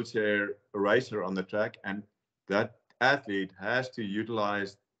 a wheelchair racer on the track, and that athlete has to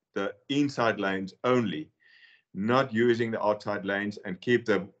utilize the inside lanes only, not using the outside lanes, and keep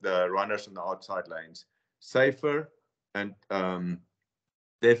the runners in the outside lanes safer, and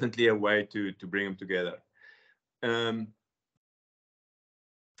definitely a way to bring them together.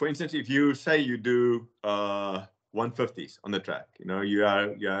 For instance, if you say you do 150s on the track,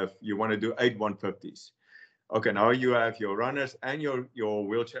 you want to do 8 150s. Okay, now you have your runners and your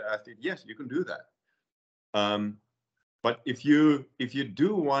wheelchair athlete. Yes, you can do that. But if you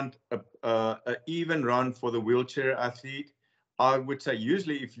do want a even run for the wheelchair athlete, I would say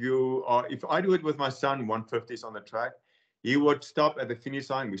usually if I do it with my son, 150s on the track, he would stop at the finish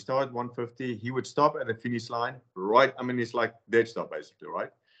line. We start at 150. He would stop at the finish line, right? I mean, it's like dead stop basically, right?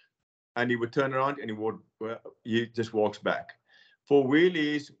 And he would turn around and he just walks back. For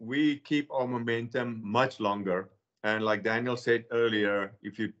wheelies, we keep our momentum much longer. And like Daniel said earlier,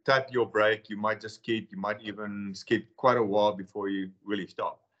 if you tap your brake, you might just skid. You might even skid quite a while before you really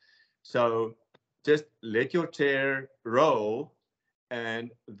stop. So just let your chair roll,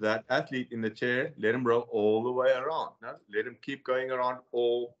 and that athlete in the chair, let him roll all the way around. No? Let him keep going around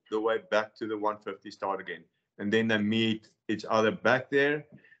all the way back to the 150 start again. And then they meet each other back there.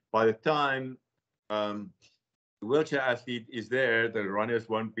 By the time the wheelchair athlete is there, the runners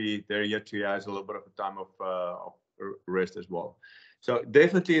won't be there yet. He has a little bit of a time of rest as well. So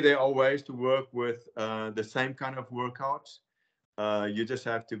definitely there are ways to work with the same kind of workouts. You just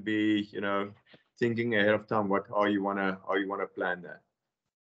have to be, thinking ahead of time how you wanna plan that.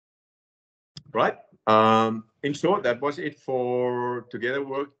 Right. In short, that was it for Together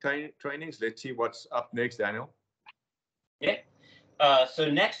Work trainings. Let's see what's up next, Daniel. Yeah. So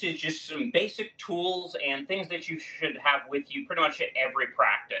next is just some basic tools and things that you should have with you pretty much at every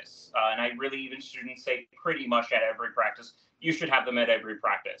practice. And I really even shouldn't say pretty much at every practice. You should have them at every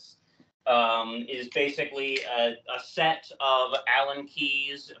practice. Is basically a set of Allen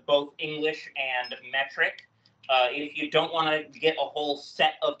keys, both English and metric. If you don't want to get a whole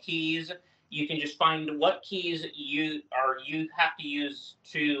set of keys, you can just find what keys you have to use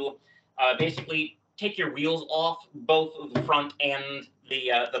to basically take your wheels off, both the front and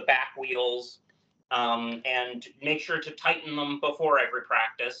the back wheels, and make sure to tighten them before every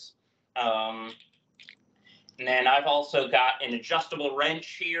practice. And then I've also got an adjustable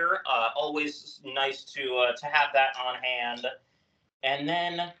wrench here. Always nice to have that on hand. And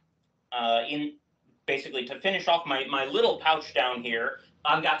then basically to finish off my little pouch down here,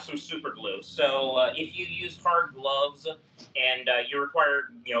 I've got some super glue. So if you use hard gloves and you require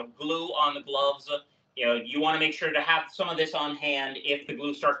glue on the gloves, you want to make sure to have some of this on hand if the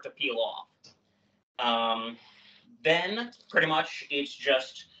glue starts to peel off. Then pretty much it's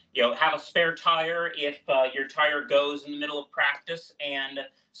just have a spare tire if your tire goes in the middle of practice, and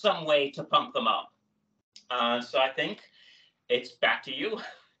some way to pump them up. So I think it's back to you.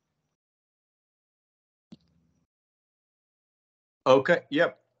 Okay.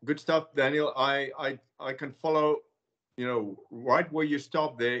 Yep. Good stuff, Daniel. I can follow. Right where you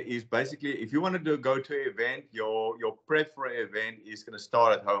stop there is basically if you want to go to an event, your prep for an event is going to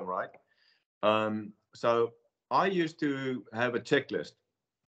start at home, right? So I used to have a checklist,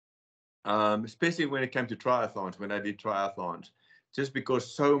 especially when it came to triathlons, when I did triathlons, just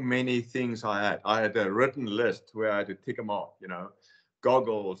because so many things I had. I had a written list where I had to tick them off,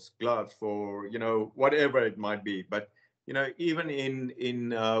 goggles, gloves for, whatever it might be. But, even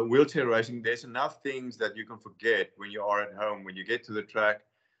in wheelchair racing, there's enough things that you can forget when you are at home, when you get to the track.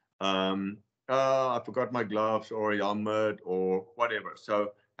 I forgot my gloves or a helmet or whatever.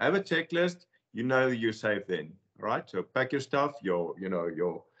 So I have a checklist, you're safe then, right? So pack your stuff, your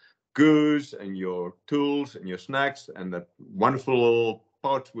goose and your tools and your snacks and that wonderful little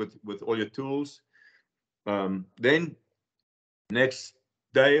pouch with all your tools. Then next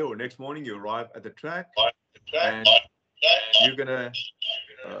day or next morning, you arrive at the track and you're gonna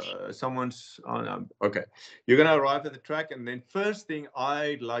okay. You're gonna arrive at the track, and then first thing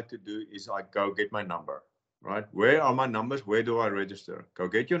I like to do is I go get my number. Right? Where are my numbers? Where do I register? Go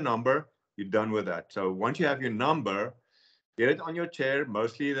get your number. You're done with that. So once you have your number, get it on your chair.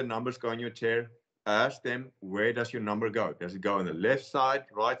 Mostly the numbers go on your chair. Ask them, where does your number go? Does it go on the left side,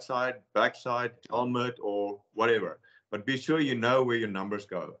 right side, back side, helmet, or whatever? But be sure you know where your numbers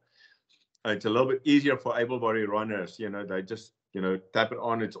go. It's a little bit easier for able-bodied runners. They just, tap it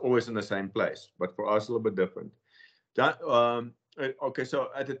on. It's always in the same place. But for us, a little bit different. Okay, so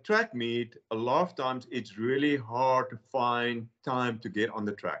at a track meet, a lot of times it's really hard to find time to get on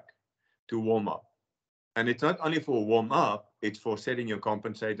the track to warm up. And it's not only for warm up, it's for setting your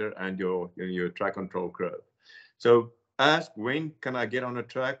compensator and your track control curve. So ask, when can I get on a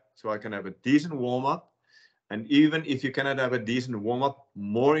track so I can have a decent warm up? And even if you cannot have a decent warm up,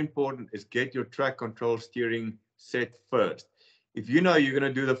 more important is get your track control steering set first. If you know you're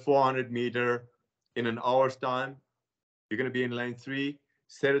going to do the 400 meter in an hour's time, you're going to be in lane 3,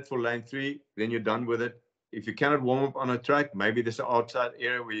 set it for lane 3, then you're done with it. If you cannot warm up on a track, maybe there's an outside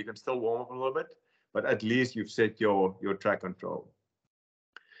area where you can still warm up a little bit, but at least you've set your track control.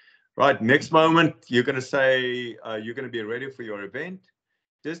 Right, next moment, you're going to say you're going to be ready for your event.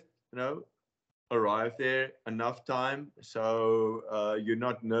 Just, arrive there enough time so you're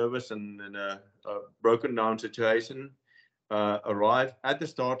not nervous and in a broken down situation. Arrive at the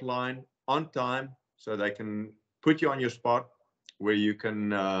start line on time so they can put you on your spot where you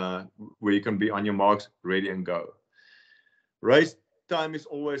can be on your marks, ready and go. Race time is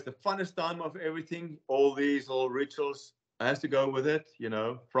always the funnest time of everything. All these little rituals has to go with it,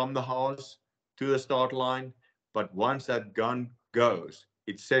 from the house to the start line. But once that gun goes,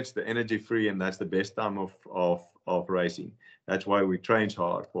 it sets the energy free, and that's the best time of racing. That's why we train so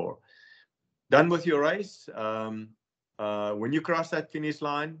hard for. Done with your race. When you cross that finish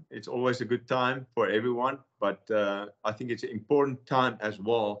line, it's always a good time for everyone, but I think it's an important time as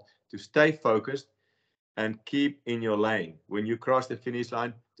well to stay focused and keep in your lane. When you cross the finish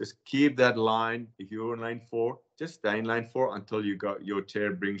line, just keep that line. If you're in lane 4, just stay in lane 4 until your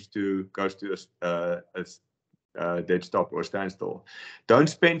chair goes to a dead stop or standstill. Don't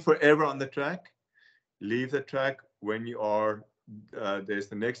spend forever on the track. Leave the track when you are there's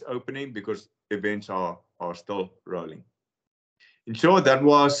the next opening, because events are still rolling. In short, that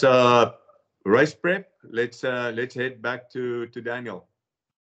was race prep. Let's head back to Daniel.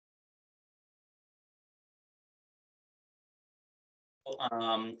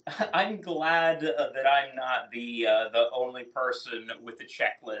 I'm glad that I'm not the only person with a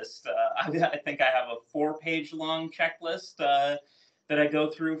checklist. I think I have a 4-page long checklist that I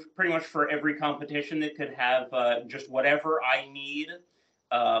go through pretty much for every competition that could have just whatever I need.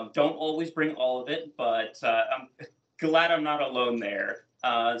 Don't always bring all of it, but I'm glad I'm not alone there.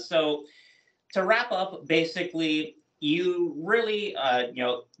 So to wrap up, basically, you really,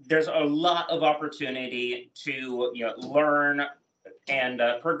 there's a lot of opportunity to, learn and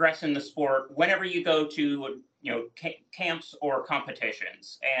progress in the sport whenever you go to, camps or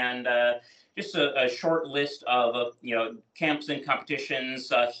competitions. And just a short list of, camps and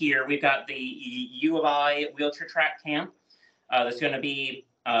competitions here. We've got the U of I wheelchair track camp that's going to be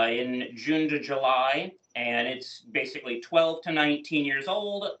in June to July, and it's basically 12 to 19 years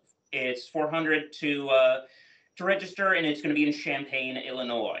old. It's $400 to register, and it's going to be in Champaign,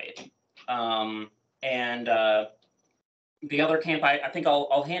 Illinois. And the other camp, I think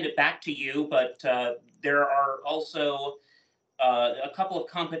I'll hand it back to you, but there are also a couple of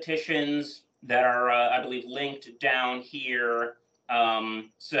competitions that are, I believe, linked down here.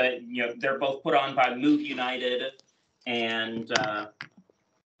 So, they're both put on by Move United, and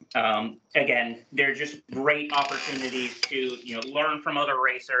again, they're just great opportunities to, learn from other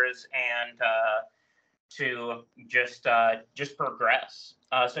racers and to just progress.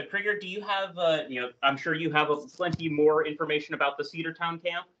 So Krieger, do you have, I'm sure you have plenty more information about the Cedartown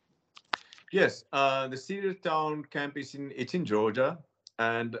camp? Yes, the Cedartown camp it's in Georgia,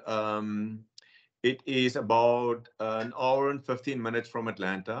 and it is about an hour and 15 minutes from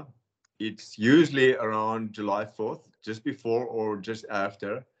Atlanta. It's usually around July 4th, just before or just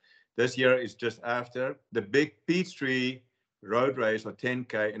after. This year is just after. The big Peachtree road race or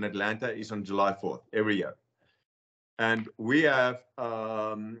 10K in Atlanta is on July 4th every year. And we have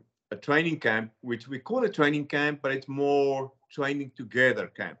a training camp, which we call a training camp, but it's more training together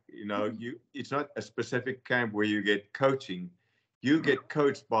camp. It's not a specific camp where you get coaching. You get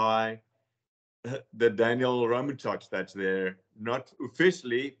coached by the Daniel Romanchuk that's there, not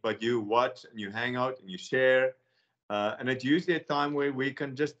officially, but you watch and you hang out and you share. And it's usually a time where we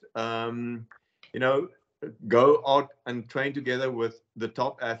can just, go out and train together with the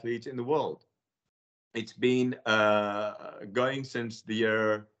top athletes in the world. It's been going since the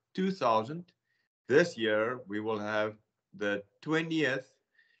year 2000. This year, we will have the 20th.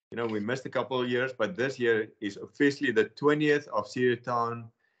 We missed a couple of years, but this year is officially the 20th of Cedartown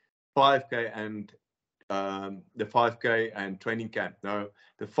 5K and the 5K and training camp. Now,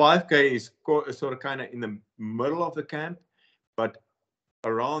 the 5K is sort of kind of in the middle of the camp, but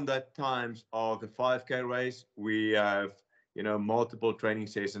around that times of the 5K race, we have, multiple training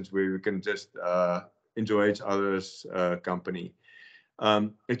sessions where we can just enjoy each other's company.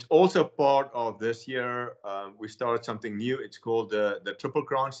 It's also part of this year. We started something new. It's called the Triple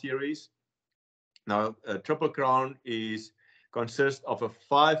Crown series. Now, a Triple Crown consists of a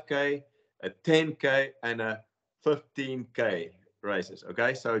 5K, a 10K, and a 15K races.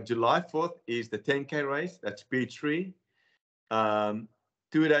 Okay, so July 4th is the 10K race. That's Peachtree.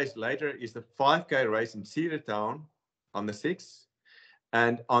 2 days later is the 5K race in Cedartown on the 6th.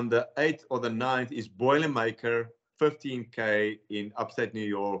 And on the 8th or the 9th is Boilermaker 15K in upstate New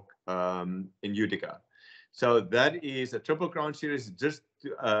York, in Utica. So that is a Triple Crown series, just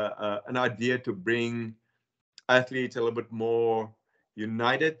an idea to bring athletes a little bit more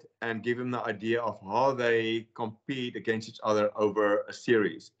united and give them the idea of how they compete against each other over a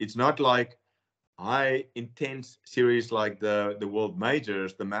series. It's not like high intense series like the world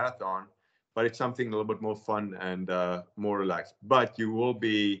majors, the marathon, but it's something a little bit more fun and more relaxed. But you will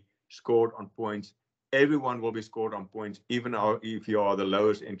be scored on points. Everyone will be scored on points, even if you are the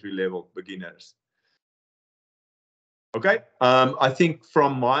lowest entry level beginners. Okay, I think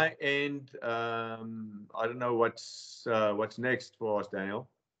from my end, I don't know what's next for us, Daniel.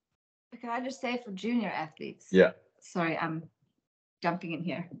 Can I just say for junior athletes? Yeah. Sorry, I'm jumping in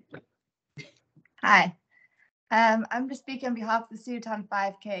here. Hi. I'm just speaking on behalf of the Cedartown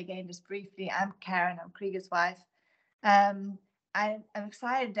 5K again, just briefly. I'm Karen, I'm Krieger's wife. I'm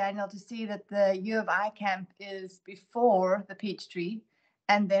excited, Daniel, to see that the U of I camp is before the Peachtree,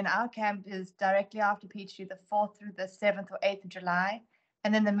 and then our camp is directly after Peachtree, the 4th through the 7th or 8th of July.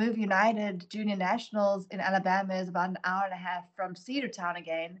 And then the Move United Junior Nationals in Alabama is about an hour and a half from Cedartown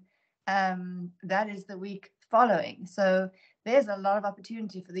again. That is the week following. So there's a lot of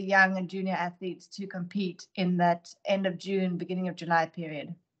opportunity for the young and junior athletes to compete in that end of June, beginning of July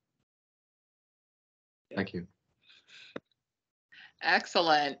period. Thank you.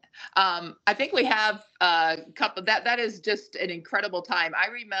 Excellent. I think we have a couple, that is just an incredible time. I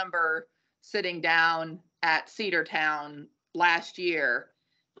remember sitting down at Cedartown last year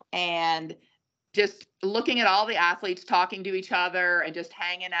and just looking at all the athletes talking to each other and just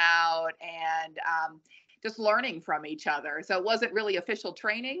hanging out and just learning from each other. So it wasn't really official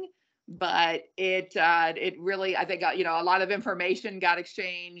training, but it really, I think, a lot of information got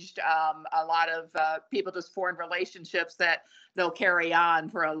exchanged. A lot of people just formed relationships that they'll carry on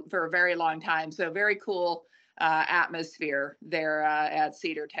for a very long time. So very cool atmosphere there at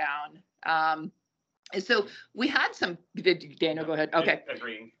Cedartown. So we had some. Did Daniel go ahead? Okay.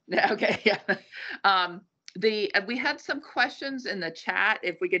 Agreeing. Okay. Yeah. We had some questions in the chat.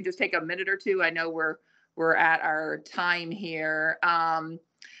 If we could just take a minute or two. I know we're at our time here.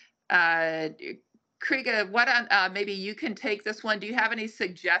 Krieger, maybe you can take this one. Do you have any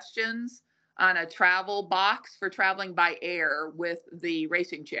suggestions on a travel box for traveling by air with the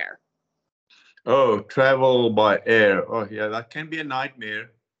racing chair? Oh, travel by air. Oh, yeah, that can be a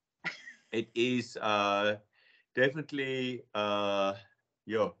nightmare. It is definitely a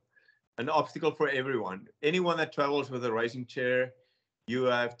an obstacle for everyone. Anyone that travels with a racing chair, you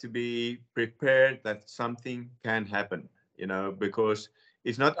have to be prepared that something can happen, because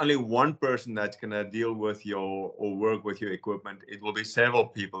it's not only one person that's going to deal with or work with your equipment. It will be several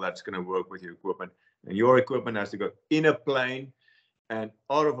people that's going to work with your equipment, and your equipment has to go in a plane and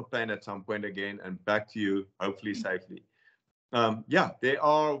out of a plane at some point again and back to you, hopefully safely. There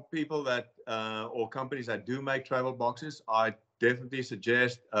are people that or companies that do make travel boxes. I definitely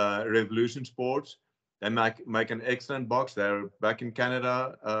suggest Revolution Sports. They make an excellent box. They're back in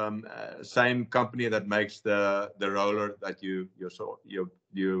Canada. Same company that makes the roller that you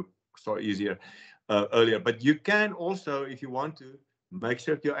saw easier earlier. But you can also, if you want to, make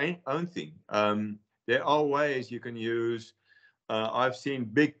your own thing. There are ways you can use. I've seen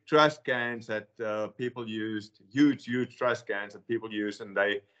big trash cans that people used, huge trash cans that people use, and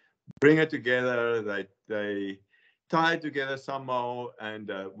they bring it together. They tie it together somehow,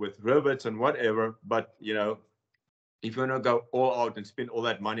 and with rivets and whatever. But if you want to go all out and spend all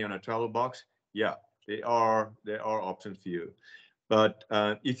that money on a travel box, yeah, there are options for you. But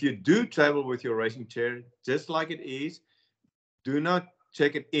if you do travel with your racing chair, just like it is, do not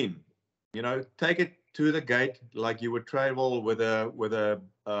check it in. Take it to the gate like you would travel with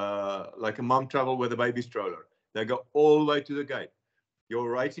like a mom travel with a baby stroller. They go all the way to the gate.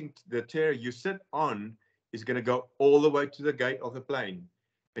 The chair you sit on is going to go all the way to the gate of the plane,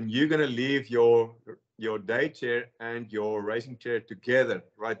 and you're going to leave your day chair and your racing chair together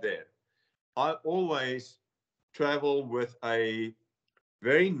right there. I always travel with a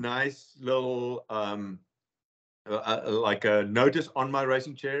very nice little like a notice on my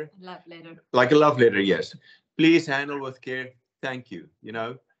racing chair. Love letter. Like a love letter, yes. Please handle with care. Thank you.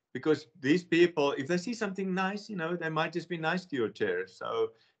 Because these people, if they see something nice, they might just be nice to your chair.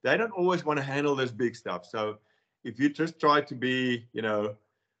 So they don't always want to handle this big stuff. So if you just try to be,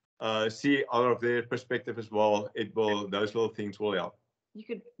 see out of their perspective as well, those little things will help. You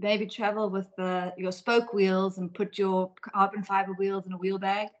could maybe travel with your spoke wheels and put your carbon fiber wheels in a wheel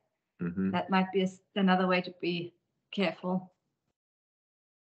bag. Mm-hmm. That might be another way to be careful.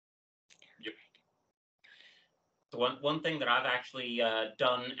 Yep. So one thing that I've actually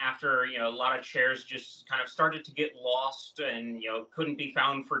done after a lot of chairs just kind of started to get lost and couldn't be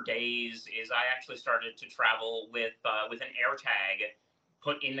found for days is I actually started to travel with an air tag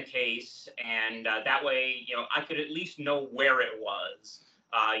put in the case, and that way I could at least know where it was.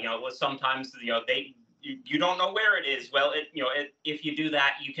 Sometimes you don't know where it is. Well, if you do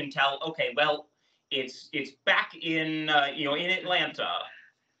that, you can tell. Okay, well, it's back in in Atlanta.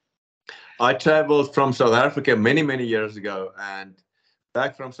 I traveled from South Africa many years ago, and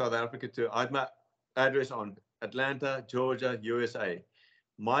back from South Africa I had my address on Atlanta, Georgia, USA.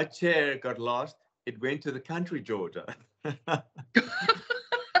 My chair got lost. It went to the country, Georgia.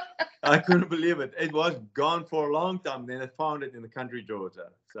 I couldn't believe it. It was gone for a long time. Then I found it in the country, Georgia.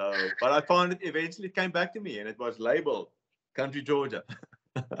 But I found it eventually. It came back to me, and it was labeled country, Georgia.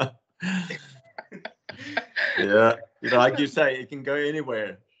 Yeah, like you say, it can go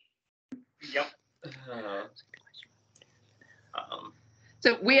anywhere. Yep.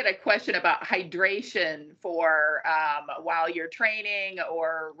 So we had a question about hydration for while you're training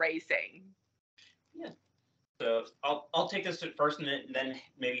or racing. Yeah. So I'll take this at first and then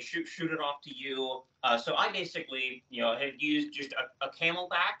maybe shoot it off to you. So I basically have used just a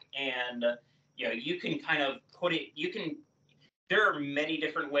Camelback, and you can kind of put it. There are many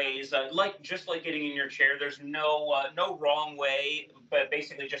different ways. Just like getting in your chair, there's no wrong way, but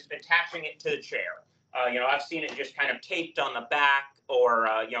basically just attaching it to the chair. I've seen it just kind of taped on the back, or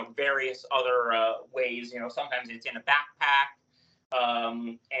various other ways. Sometimes it's in a backpack.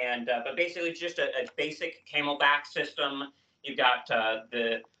 But basically it's just a basic Camelback system. You've got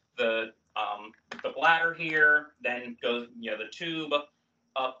the bladder here, then goes the tube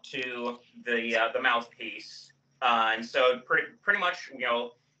up to the mouthpiece, and so pretty much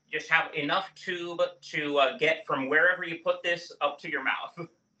just have enough tube to get from wherever you put this up to your mouth.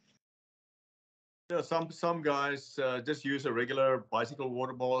 Yeah, some guys just use a regular bicycle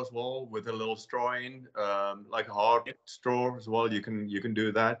water bottle as well with a little straw in, like a hard straw as well. You can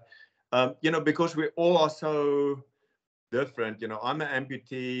do that. Because we all are so different. I'm an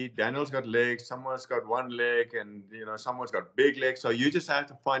amputee. Daniel's got legs. Someone's got one leg, and someone's got big legs. So you just have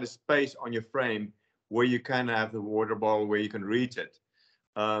to find a space on your frame where you can have the water bottle where you can reach it.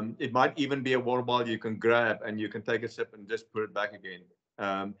 It might even be a water bottle you can grab and you can take a sip and just put it back again.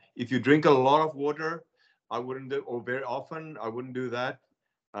 If you drink a lot of water, I wouldn't do, or very often, I wouldn't do that.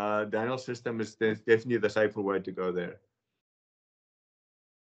 Daniel's system is definitely the safer way to go there.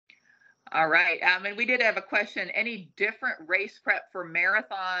 All right. And we did have a question. Any different race prep for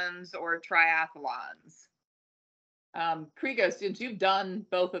marathons or triathlons? Kriga, since you've done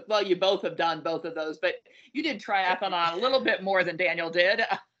both, well, you both have done both of those, but you did triathlon on a little bit more than Daniel did.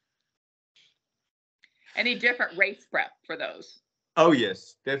 Any different race prep for those? Oh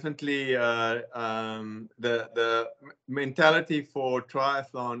yes, definitely. The mentality for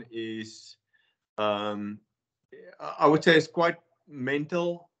triathlon is, I would say, it's quite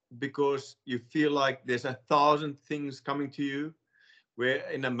mental, because you feel like there's 1,000 things coming to you. Where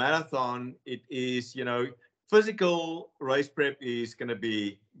in a marathon, it is, physical race prep is going to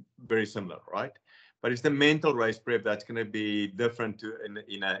be very similar, right? But it's the mental race prep that's going to be different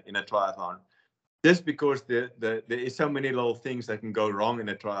in a triathlon. Just because there is so many little things that can go wrong in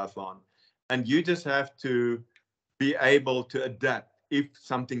a triathlon, and you just have to be able to adapt if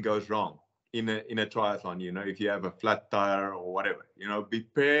something goes wrong in a triathlon. If you have a flat tire or whatever, be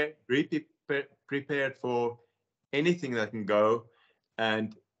prepared for anything that can go,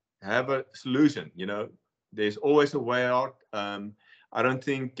 and have a solution. There's always a way out. I don't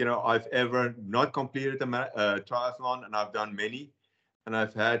think I've ever not completed a triathlon, and I've done many. And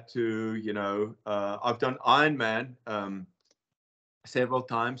I've had to, I've done Ironman several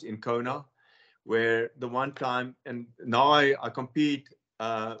times in Kona, where the one time, and now I compete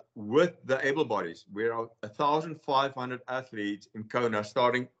with the able bodies. We're 1,500 athletes in Kona,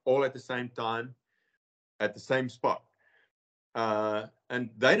 starting all at the same time, at the same spot.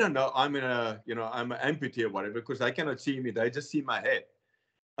 And they don't know I'm I'm an amputee or whatever, because they cannot see me. They just see my head.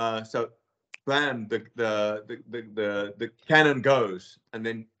 So bam, the cannon goes, and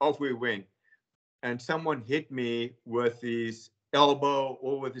then off we went. And someone hit me with his elbow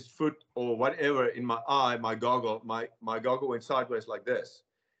or with his foot or whatever in my eye. My goggle went sideways like this,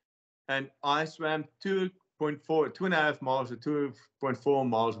 and I swam 2.5 miles or 2.4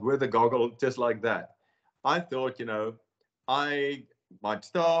 miles with the goggle just like that. I thought, I might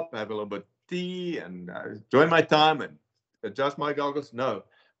stop, have a little bit of tea, and enjoy my time and adjust my goggles. No,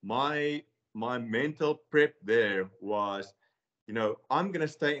 my mental prep there was, I'm gonna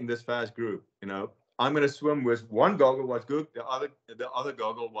stay in this fast group. I'm gonna swim with one goggle was good, the other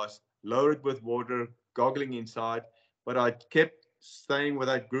goggle was loaded with water, goggling inside, but I kept staying with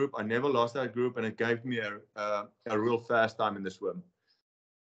that group. I never lost that group, and it gave me a real fast time in the swim.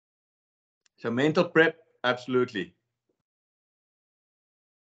 So mental prep, absolutely.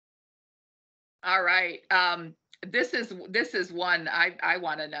 All right. This is one I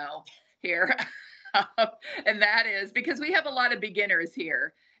want to know here. And that is because we have a lot of beginners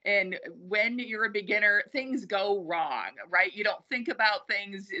here. And when you're a beginner, things go wrong, right? You don't think about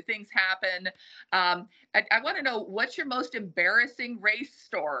things happen. I want to know, what's your most embarrassing race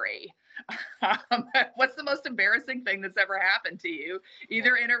story? What's the most embarrassing thing that's ever happened to you,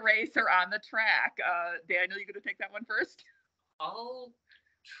 either in a race or on the track? Daniel, you going to take that one first? I'll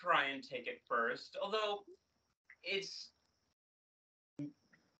try and take it first, although it's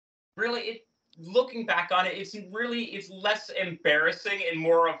really, looking back on it, it's less embarrassing and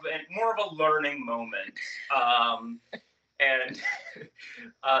more of a learning moment. And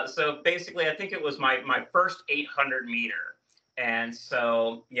so basically, I think it was my first 800 meter, and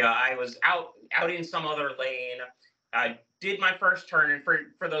so I was out in some other lane. I did my first turn, and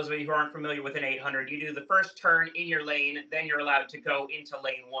for those of you who aren't familiar with an 800, you do the first turn in your lane, then you're allowed to go into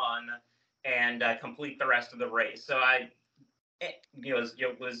lane one and complete the rest of the race. So I was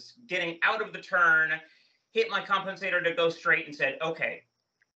getting out of the turn, hit my compensator to go straight, and said, okay,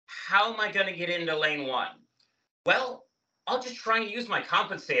 how am I going to get into lane one? Well, I'll just try and use my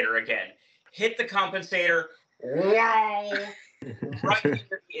compensator again. Hit the compensator, wow, right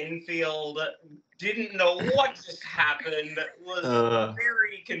into the infield. Didn't know what just happened. Was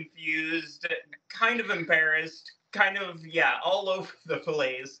very confused, kind of embarrassed, kind of, all over the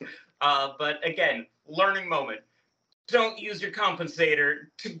place. But again, learning moment. Don't use your compensator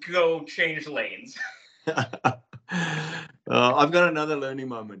to go change lanes. I've got another learning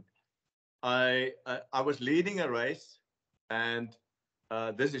moment. I was leading a race, and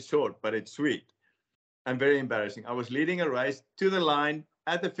this is short, but it's sweet and very embarrassing. I was leading a race to the line.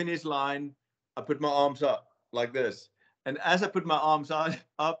 At the finish line, I put my arms up like this. And as I put my arms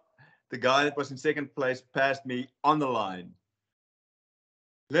up, the guy that was in second place passed me on the line.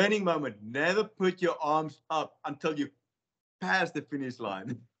 Learning moment, never put your arms up until you pass the finish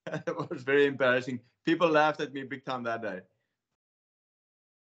line. It was very embarrassing. People laughed at me big time that day.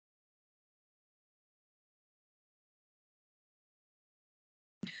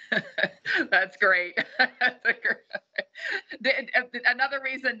 That's great. Another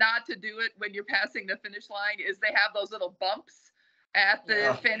reason not to do it when you're passing the finish line is they have those little bumps at the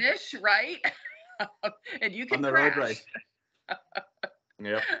Yeah. finish, right? And you can On the crash. road race.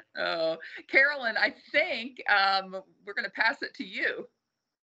 Yep. Oh, Carolyn, I think we're going to pass it to you.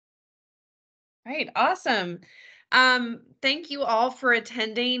 Right, awesome. Thank you all for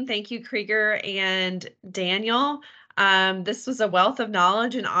attending. Thank you, Krieger and Daniel. This was a wealth of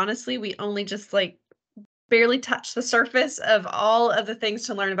knowledge, and honestly, we only just like barely touched the surface of all of the things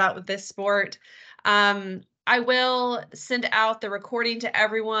to learn about with this sport. I will send out the recording to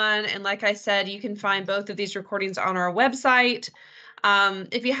everyone, and like I said, you can find both of these recordings on our website.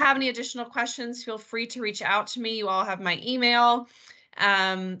 If you have any additional questions, feel free to reach out to me. You all have my email.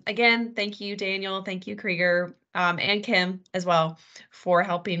 Again, thank you, Daniel. Thank you, Krieger, and Kim as well for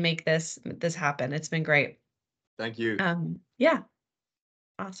helping make this happen. It's been great. Thank you. Yeah,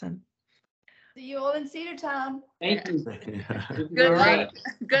 awesome. See you all in Cedartown. Thank you. Good All luck. right.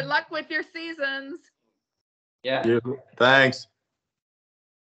 Good luck with your seasons. Yeah. Thanks.